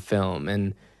and film,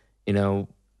 and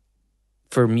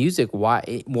for music.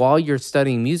 Why, while you're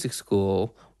studying music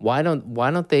school, why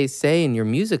don't they say in your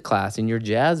music class, in your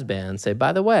jazz band, say,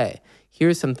 by the way,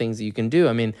 here's some things that you can do.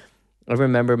 I mean, I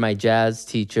remember my jazz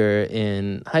teacher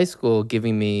in high school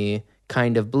giving me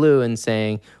Kind of Blue and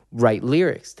saying, write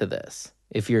lyrics to this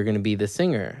if you're going to be the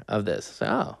singer of this. So,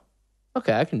 oh,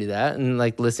 okay, I can do that. And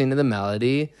like listening to the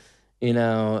melody,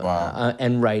 Wow.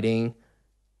 And writing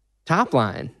top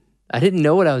line. I didn't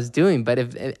know what I was doing, but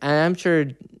I'm sure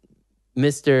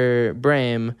Mr.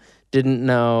 Brame didn't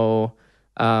know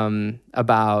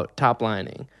about top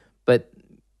lining, but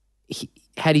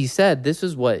had he said, this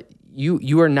is what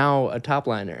you are now a top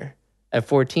liner at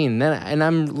 14, and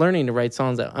I'm learning to write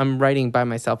songs that I'm writing by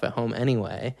myself at home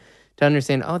anyway, to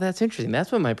understand, oh, that's interesting.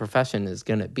 That's what my profession is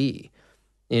going to be.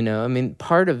 I mean,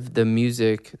 part of the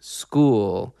music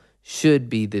school should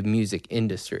be the music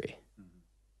industry.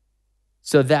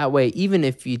 So that way, even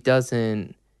if you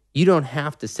don't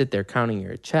have to sit there counting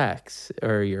your checks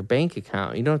or your bank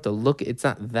account. You don't have to look. It's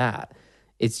not that.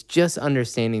 It's just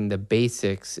understanding the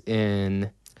basics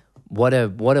in what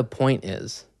a point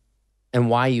is and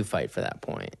why you fight for that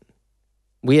point.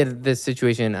 We had this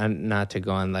situation, not to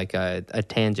go on like a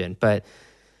tangent, but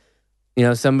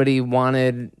somebody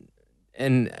wanted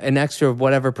an extra of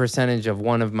whatever percentage of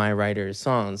one of my writer's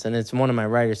songs. And it's one of my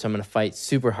writers, so I'm going to fight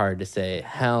super hard to say,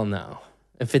 hell no.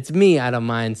 If it's me, I don't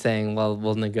mind saying, well,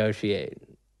 we'll negotiate.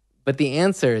 But the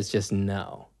answer is just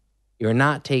no. You're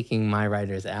not taking my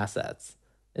writer's assets.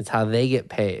 It's how they get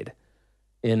paid,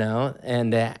 you know?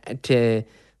 And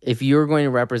if you're going to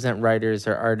represent writers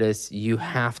or artists, you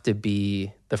have to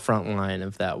be the front line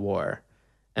of that war.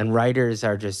 And writers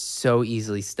are just so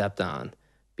easily stepped on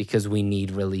because we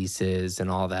need releases and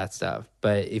all that stuff.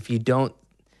 But if you don't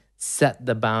set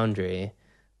the boundary,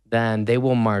 then they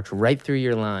will march right through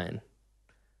your line.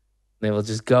 They will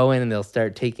just go in and they'll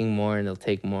start taking more and they'll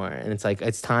take more. And it's like,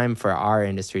 it's time for our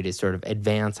industry to sort of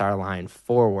advance our line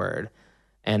forward.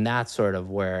 And that's sort of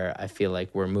where I feel like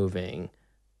we're moving,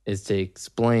 is to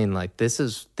explain, like, this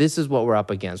is what we're up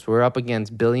against. We're up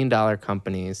against billion-dollar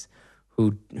companies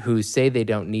who say they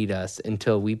don't need us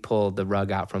until we pull the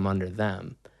rug out from under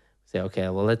them. Say, okay,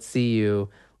 well, let's see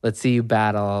you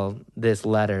battle this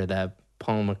letter that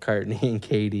Paul McCartney and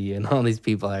Katy and all these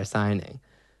people are signing.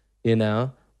 You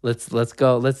know? Let's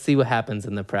go. Let's see what happens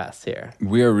in the press here.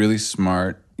 We are really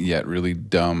smart, yet really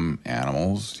dumb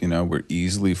animals. You know, we're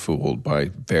easily fooled by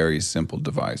very simple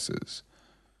devices.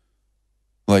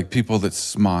 Like people that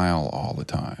smile all the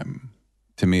time.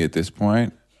 To me, at this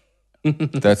point,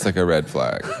 that's like a red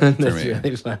flag for That's me.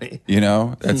 really funny. You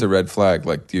know, that's a red flag.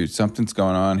 Like, dude, something's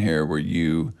going on here where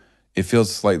it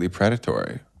feels slightly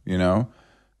predatory, you know?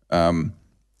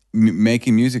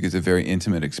 Making music is a very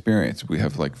intimate experience. We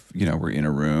have we're in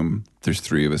a room. There's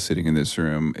 3 of us sitting in this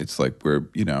room. It's like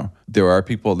there are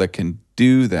people that can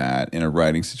do that in a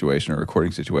writing situation or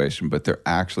recording situation, but their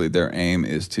aim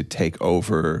is to take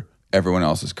over everyone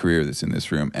else's career that's in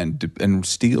this room and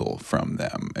steal from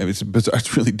them.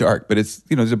 It's really dark, but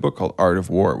there's a book called Art of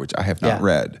War, which I have not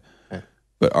read. Yeah.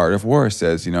 But Art of War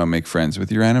says, make friends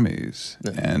with your enemies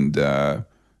and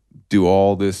do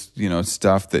all this,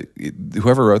 stuff that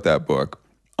whoever wrote that book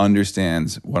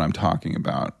understands what I'm talking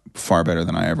about far better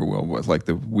than I ever will, with like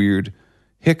the weird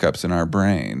hiccups in our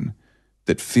brain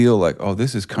that feel like, oh,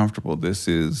 this is comfortable. This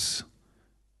is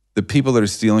the people that are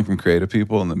stealing from creative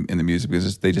people in the music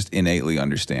business. They just innately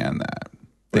understand that.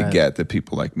 They get that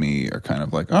people like me are kind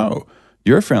of like, oh,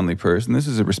 you're a friendly person. This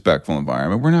is a respectful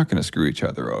environment. We're not going to screw each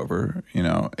other over.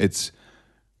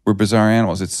 We're bizarre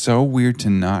animals. It's so weird to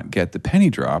not get the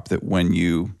penny drop that when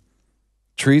you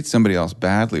treat somebody else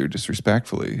badly or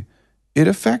disrespectfully, it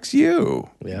affects you.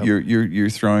 Yep. You're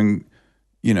throwing,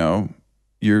 you're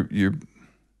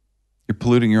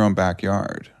polluting your own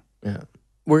backyard. Yeah.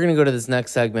 We're going to go to this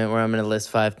next segment where I'm going to list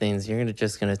 5 things. You're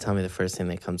just going to tell me the first thing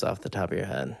that comes off the top of your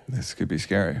head. This could be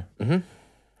scary. Mm-hmm.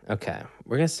 Okay.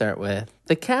 We're going to start with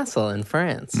the castle in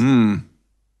France.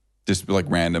 Just like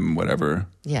random whatever.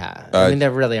 Yeah. I mean,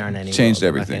 there really aren't any. Changed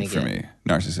everything for me.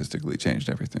 Narcissistically changed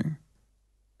everything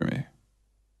for me.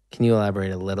 Can you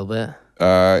elaborate a little bit?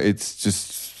 It's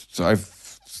just, so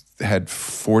I've had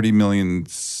 40 million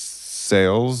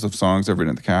sales of songs I've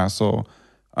written at the castle.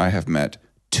 I have met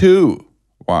 2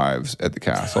 wives at the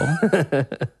castle.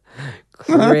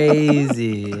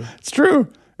 Crazy. It's true.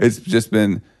 It's just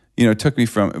been, it took me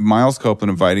from Miles Copeland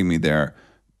inviting me there.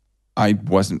 I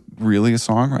wasn't really a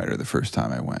songwriter the first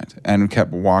time I went and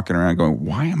kept walking around going,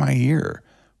 why am I here?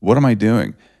 What am I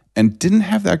doing? And didn't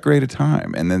have that great a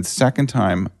time. And then second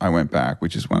time I went back,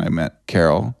 which is when I met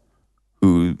Carol,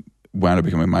 who wound up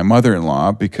becoming my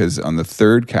mother-in-law, because on the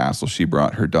 3rd castle, she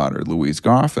brought her daughter, Louise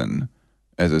Goffin,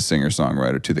 as a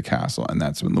singer-songwriter to the castle. And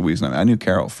that's when Louise and I knew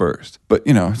Carol first. But,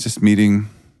 just meeting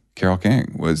Carole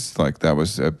King was like, that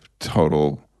was a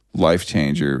total life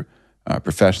changer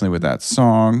professionally with that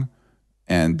song.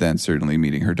 And then certainly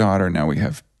meeting her daughter. Now we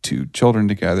have 2 children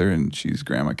together, and she's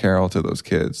Grandma Carol to those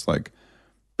kids.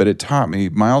 But it taught me,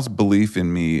 Miles' belief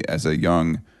in me as a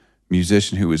young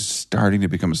musician who was starting to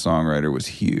become a songwriter was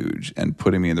huge. And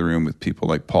putting me in the room with people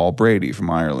like Paul Brady from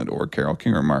Ireland, or Carole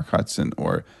King, or Mark Hudson,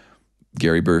 or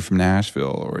Gary Bird from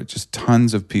Nashville, or just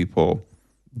tons of people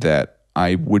that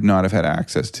I would not have had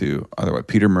access to otherwise.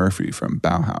 Peter Murphy from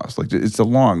Bauhaus. It's a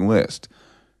long list.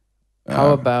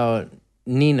 How about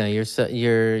Nina, your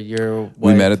wife?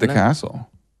 We met at the castle.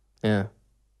 Yeah.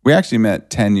 We actually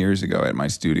met 10 years ago at my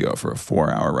studio for a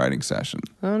 4-hour writing session.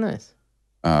 Oh, nice.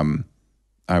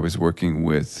 I was working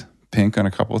with Pink on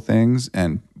a couple of things,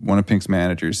 and one of Pink's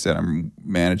managers said, I'm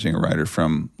managing a writer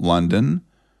from London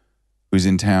who's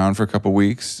in town for a couple of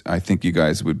weeks. I think you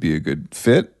guys would be a good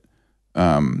fit.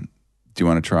 Do you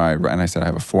want to try? And I said, I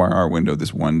have a 4-hour window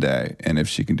this one day, and if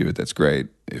she can do it, that's great.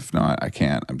 If not, I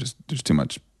can't. There's too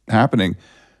much happening.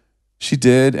 She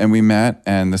did, and we met,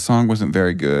 and the song wasn't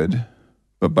very good.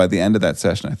 But by the end of that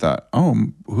session, I thought,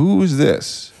 oh, who is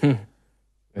this?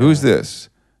 Who's this?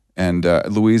 And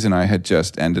Louise and I had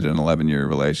just ended an 11-year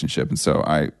relationship. And so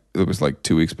it was like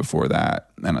 2 weeks before that.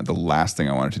 And the last thing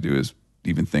I wanted to do is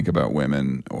even think about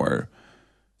women or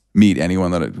meet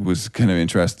anyone that was kind of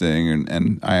interesting.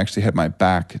 And I actually had my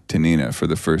back to Nina for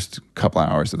the first couple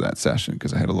hours of that session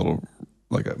because I had a little,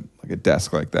 like a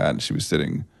desk like that. And she was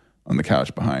sitting on the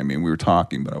couch behind me. And we were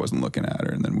talking, but I wasn't looking at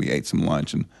her. And then we ate some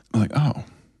lunch. And I'm like, oh,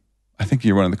 I think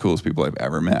you're one of the coolest people I've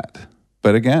ever met.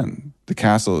 But again, the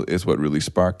Castle is what really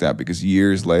sparked that because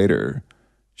years later,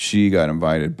 she got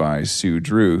invited by Sue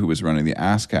Drew, who was running the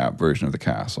ASCAP version of the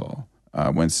Castle,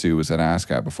 when Sue was at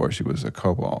ASCAP before she was a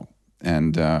Cobalt.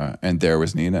 And there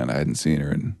was Nina, and I hadn't seen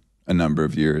her in a number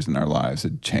of years, and our lives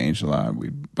had changed a lot. We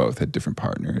both had different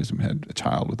partners, and we had a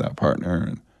child with that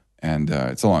partner. And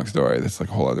it's a long story. That's like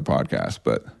a whole other podcast.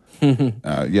 But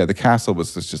the Castle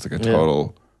was just like a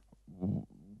total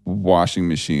washing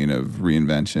machine of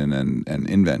reinvention and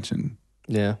invention.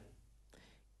 Yeah.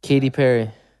 Katy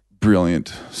Perry.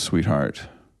 Brilliant sweetheart.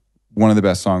 One of the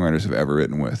best songwriters I've ever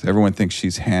written with. Everyone thinks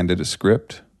she's handed a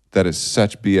script. That is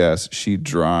such BS. She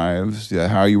drives. Yeah,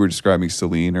 how you were describing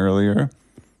Celine earlier,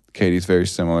 Katy's very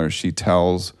similar. She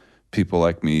tells people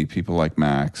like me, people like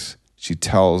Max, she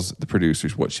tells the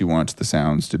producers what she wants the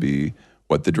sounds to be,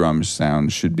 what the drums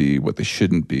sound should be, what they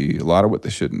shouldn't be, a lot of what they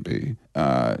shouldn't be,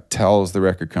 tells the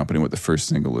record company what the first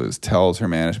single is, tells her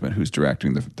management who's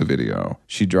directing the video.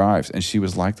 She drives, and she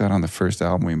was like that on the first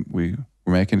album we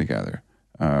were making together.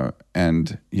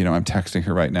 And, I'm texting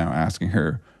her right now, asking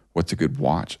her what's a good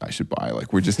watch I should buy.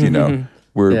 Like, we're just,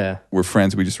 we're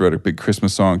friends. We just wrote a big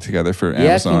Christmas song together for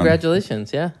Amazon. Yeah,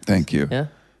 congratulations, yeah. Thank you. Yeah.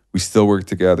 We still work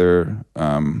together.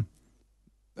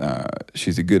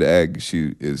 She's a good egg.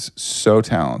 She is so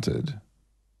talented.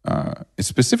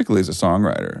 Specifically as a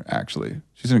songwriter, actually.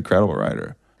 She's an incredible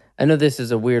writer. I know this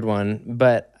is a weird one,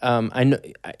 but I know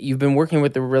you've been working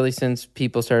with her really since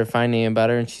people started finding about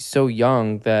her, and she's so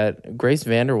young that Grace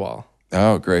VanderWaal.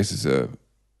 Oh, Grace is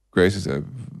a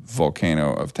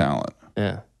volcano of talent.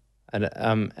 Yeah.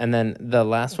 And then the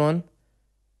last one,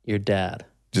 your dad.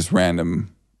 Just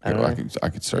random. I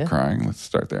could start crying. Let's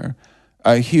start there.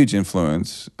 A huge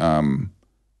influence. And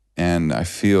I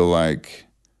feel like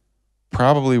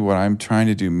probably what I'm trying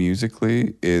to do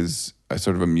musically is a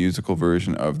sort of a musical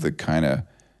version of the kind of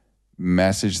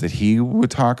message that he would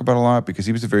talk about a lot, because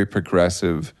he was a very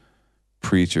progressive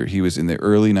preacher. He was in the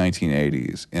early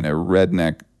 1980s in a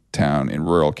redneck town in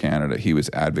rural Canada. He was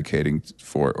advocating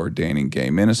for ordaining gay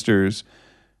ministers.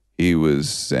 He was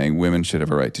saying women should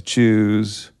have a right to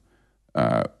choose.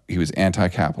 He was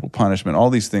anti-capital punishment, all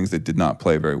these things that did not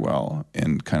play very well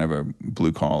in kind of a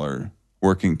blue-collar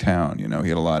working town. He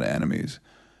had a lot of enemies.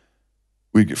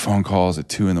 We'd get phone calls at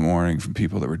 2 a.m. from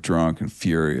people that were drunk and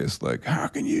furious, like, how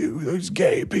can those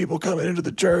gay people coming into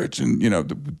the church? And,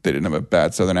 they didn't have a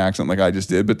bad Southern accent like I just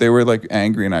did, but they were like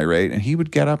angry and irate. And he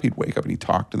would get up, he'd wake up and he'd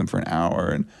talk to them for an hour.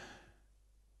 And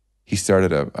he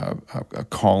started a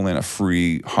call-in, a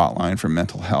free hotline for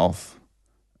mental health.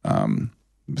 It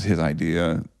was his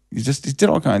idea. He did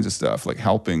all kinds of stuff, like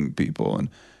helping people and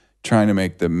trying to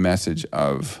make the message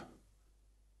of...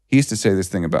 He used to say this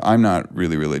thing about, I'm not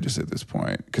really religious at this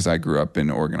point because I grew up in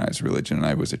organized religion and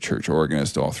I was a church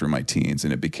organist all through my teens,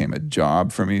 and it became a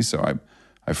job for me. So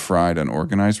I fried on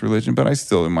organized religion, but I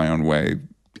still, in my own way,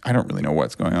 I don't really know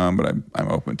what's going on, but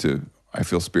I'm open to, I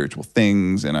feel spiritual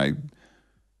things, and I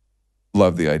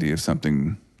love the idea of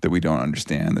something that we don't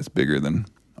understand that's bigger than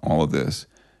all of this.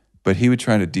 But he would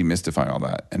try to demystify all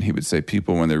that. And he would say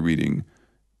people, when they're reading,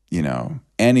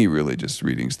 any religious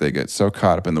readings, they get so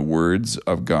caught up in the words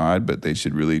of God, but they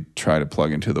should really try to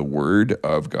plug into the word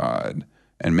of God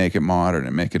and make it modern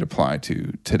and make it apply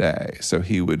to today. So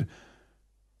he would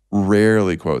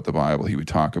rarely quote the Bible. He would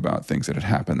talk about things that had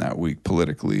happened that week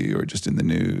politically or just in the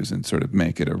news and sort of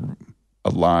make it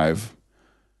alive,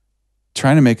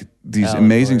 trying to make these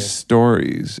amazing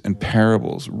stories and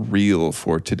parables real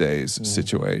for today's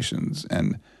situations.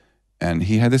 And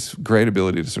he had this great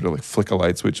ability to sort of like flick a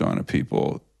light switch on at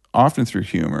people, often through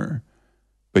humor,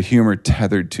 but humor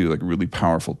tethered to like really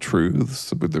powerful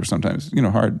truths. But there's sometimes,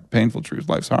 hard, painful truths.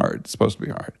 Life's hard. It's supposed to be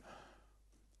hard.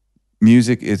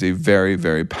 Music is a very,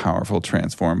 very powerful,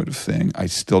 transformative thing. I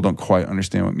still don't quite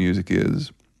understand what music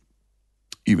is,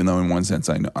 even though in one sense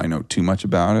I know too much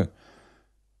about it,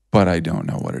 but I don't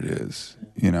know what it is,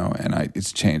 and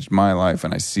it's changed my life,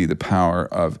 and I see the power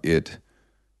of it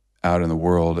out in the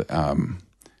world.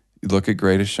 Look at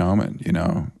Greatest Showman.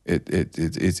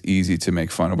 It's easy to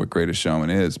make fun of what Greatest Showman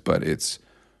is, but it's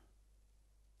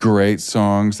great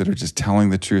songs that are just telling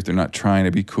the truth. They're not trying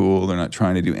to be cool. They're not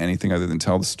trying to do anything other than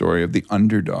tell the story of the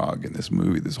underdog in this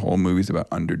movie. This whole movie is about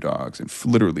underdogs and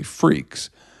literally freaks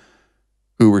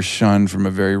who were shunned from a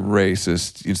very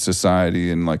racist society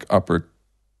in like upper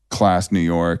class New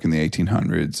York in the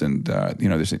 1800s. And,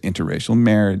 there's an interracial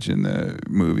marriage in the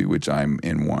movie, which I'm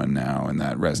in one now, and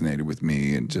that resonated with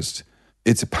me. And just,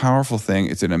 it's a powerful thing.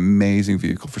 It's an amazing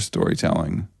vehicle for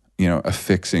storytelling,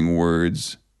 affixing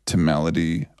words to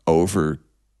melody over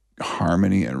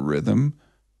harmony and rhythm.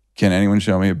 Can anyone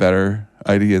show me a better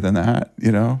idea than that?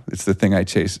 It's the thing I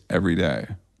chase every day.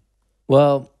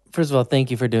 Well, first of all,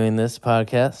 thank you for doing this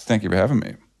podcast. Thank you for having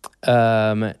me.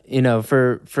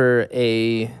 For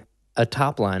a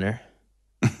top liner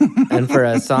and for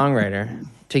a songwriter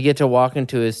to get to walk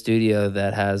into a studio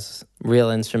that has real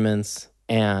instruments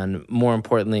and, more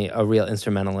importantly, a real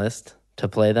instrumentalist to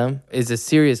play them is a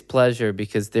serious pleasure,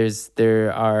 because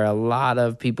there are a lot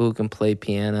of people who can play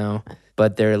piano,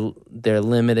 but they're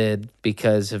limited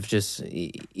because of just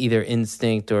either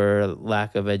instinct or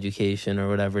lack of education or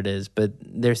whatever it is. But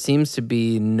there seems to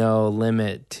be no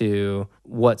limit to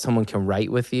what someone can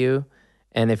write with you,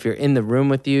 and if you're in the room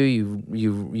with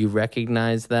you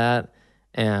recognize that.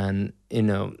 And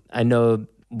I know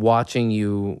watching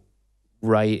you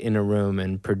write in a room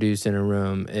and produce in a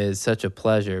room is such a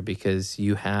pleasure, because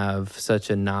you have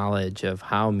such a knowledge of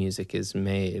how music is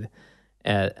made,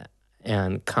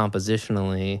 and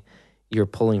compositionally you're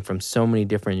pulling from so many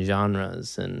different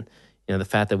genres. And the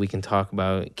fact that we can talk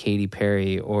about Katy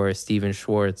Perry or Stephen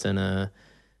Schwartz or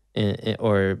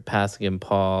Pascal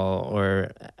Paul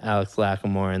or Alex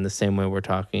Lacamoire in the same way we're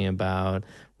talking about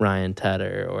Ryan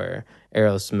Tedder or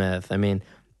Aerosmith. I mean,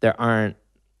 there aren't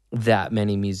that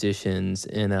many musicians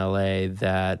in LA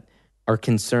that are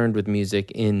concerned with music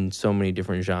in so many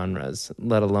different genres,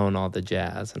 let alone all the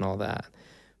jazz and all that.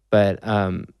 But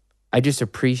I just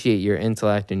appreciate your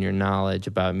intellect and your knowledge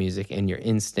about music and your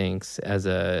instincts as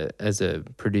a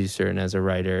producer and as a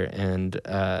writer. And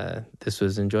this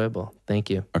was enjoyable. Thank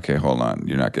you. Okay, hold on.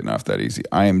 You're not getting off that easy.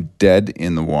 I am dead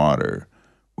in the water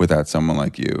without someone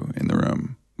like you in the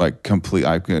room. Like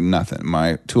I've got nothing.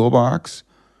 My toolbox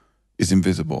is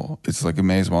invisible. It's like it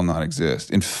may as well not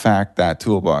exist. In fact, that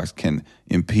toolbox can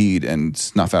impede and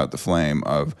snuff out the flame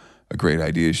of a great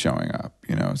idea showing up.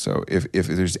 So if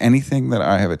there's anything that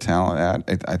I have a talent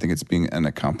at, I think it's being an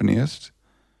accompanist.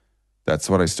 That's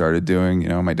what I started doing.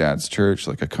 My dad's church,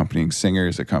 like accompanying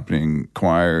singers, accompanying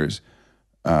choirs.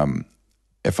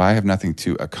 If I have nothing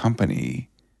to accompany,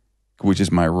 which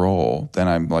is my role, then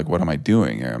I'm like, what am I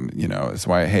doing? That's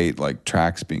why I hate like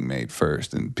tracks being made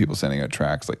first and people sending out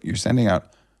tracks. Like, you're sending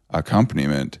out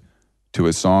accompaniment to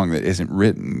a song that isn't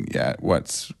written yet.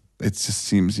 It just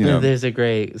seems, There's a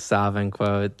great Savan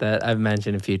quote that I've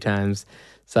mentioned a few times.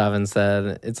 Savan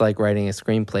said, it's like writing a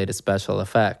screenplay to special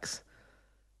effects.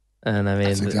 And I mean,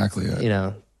 that's exactly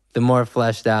it. The more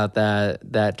fleshed out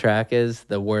that track is,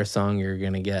 the worse song you're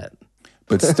going to get.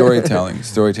 But storytelling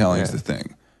is the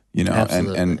thing.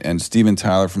 Absolutely. And Steven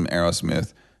Tyler from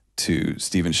Aerosmith to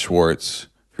Stephen Schwartz,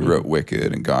 who wrote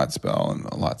Wicked and Godspell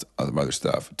and lots of other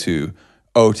stuff, to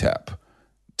OTEP,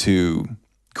 to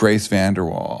Grace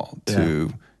VanderWaal,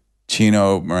 to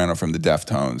Chino Moreno from the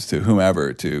Deftones, to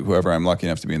whoever I'm lucky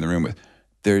enough to be in the room with.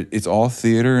 It's all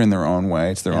theater in their own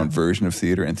way. It's their own version of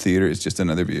theater, and theater is just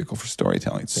another vehicle for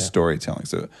storytelling. It's storytelling.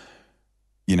 So,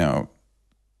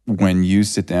 when you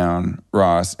sit down,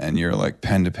 Ross, and you're like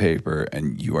pen to paper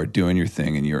and you are doing your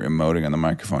thing and you're emoting on the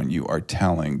microphone, you are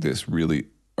telling this really,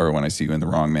 or when I see you in The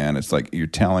Wrong Man, it's like you're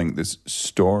telling this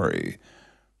story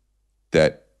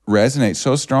that resonates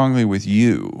so strongly with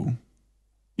you.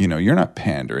 You're not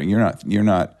pandering. You're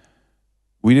not,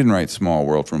 we didn't write Small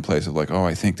World from a place of like, oh,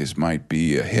 I think this might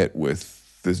be a hit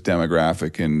with this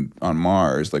demographic on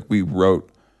Mars. Like, we wrote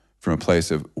from a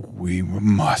place of, we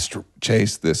must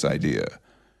chase this idea.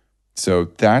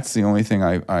 So that's the only thing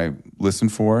I listen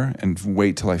for, and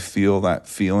wait till I feel that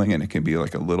feeling. And it can be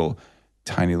like a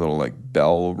tiny little like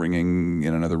bell ringing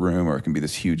in another room, or it can be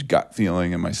this huge gut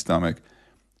feeling in my stomach.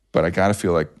 But I got to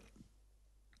feel like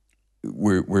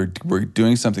we're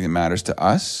doing something that matters to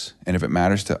us. And if it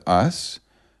matters to us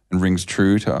and rings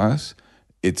true to us,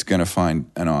 it's going to find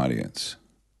an audience.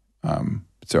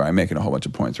 Sorry, I'm making a whole bunch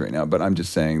of points right now, but I'm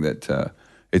just saying that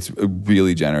it's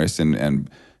really generous and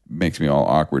makes me all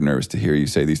awkward, nervous to hear you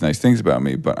say these nice things about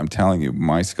me. But I'm telling you,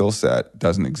 my skill set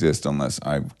doesn't exist unless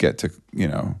I get to,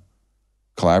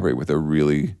 collaborate with a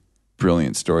really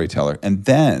brilliant storyteller. And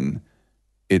then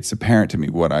it's apparent to me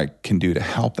what I can do to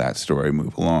help that story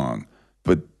move along.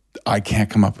 But I can't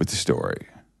come up with the story.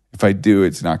 If I do,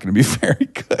 it's not going to be very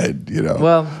good,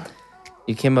 Well,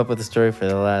 You came up with a story for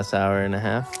the last hour and a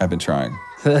half. I've been trying.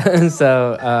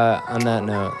 So, on that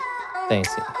note, thank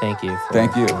you.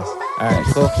 Thank you. This. All right,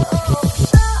 cool.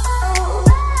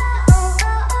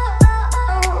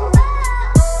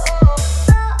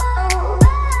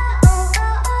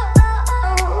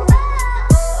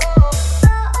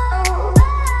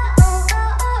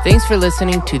 Thanks for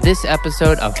listening to this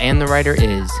episode of And the Writer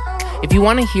Is. If you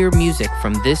want to hear music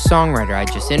from this songwriter I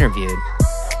just interviewed,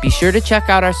 be sure to check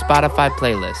out our Spotify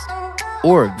playlist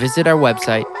or visit our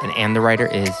website at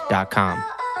andthewriteris.com.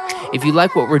 If you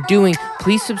like what we're doing,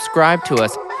 please subscribe to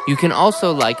us. You can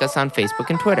also like us on Facebook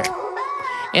and Twitter.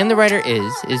 And the Writer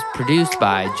is produced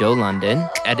by Joe London,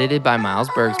 edited by Miles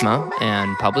Bergsma,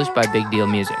 and published by Big Deal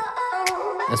Music.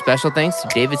 A special thanks to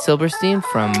David Silverstein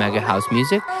from Mega House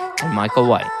Music and Michael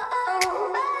White.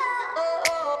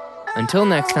 Until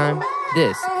next time,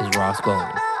 this is Ross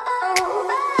Golan.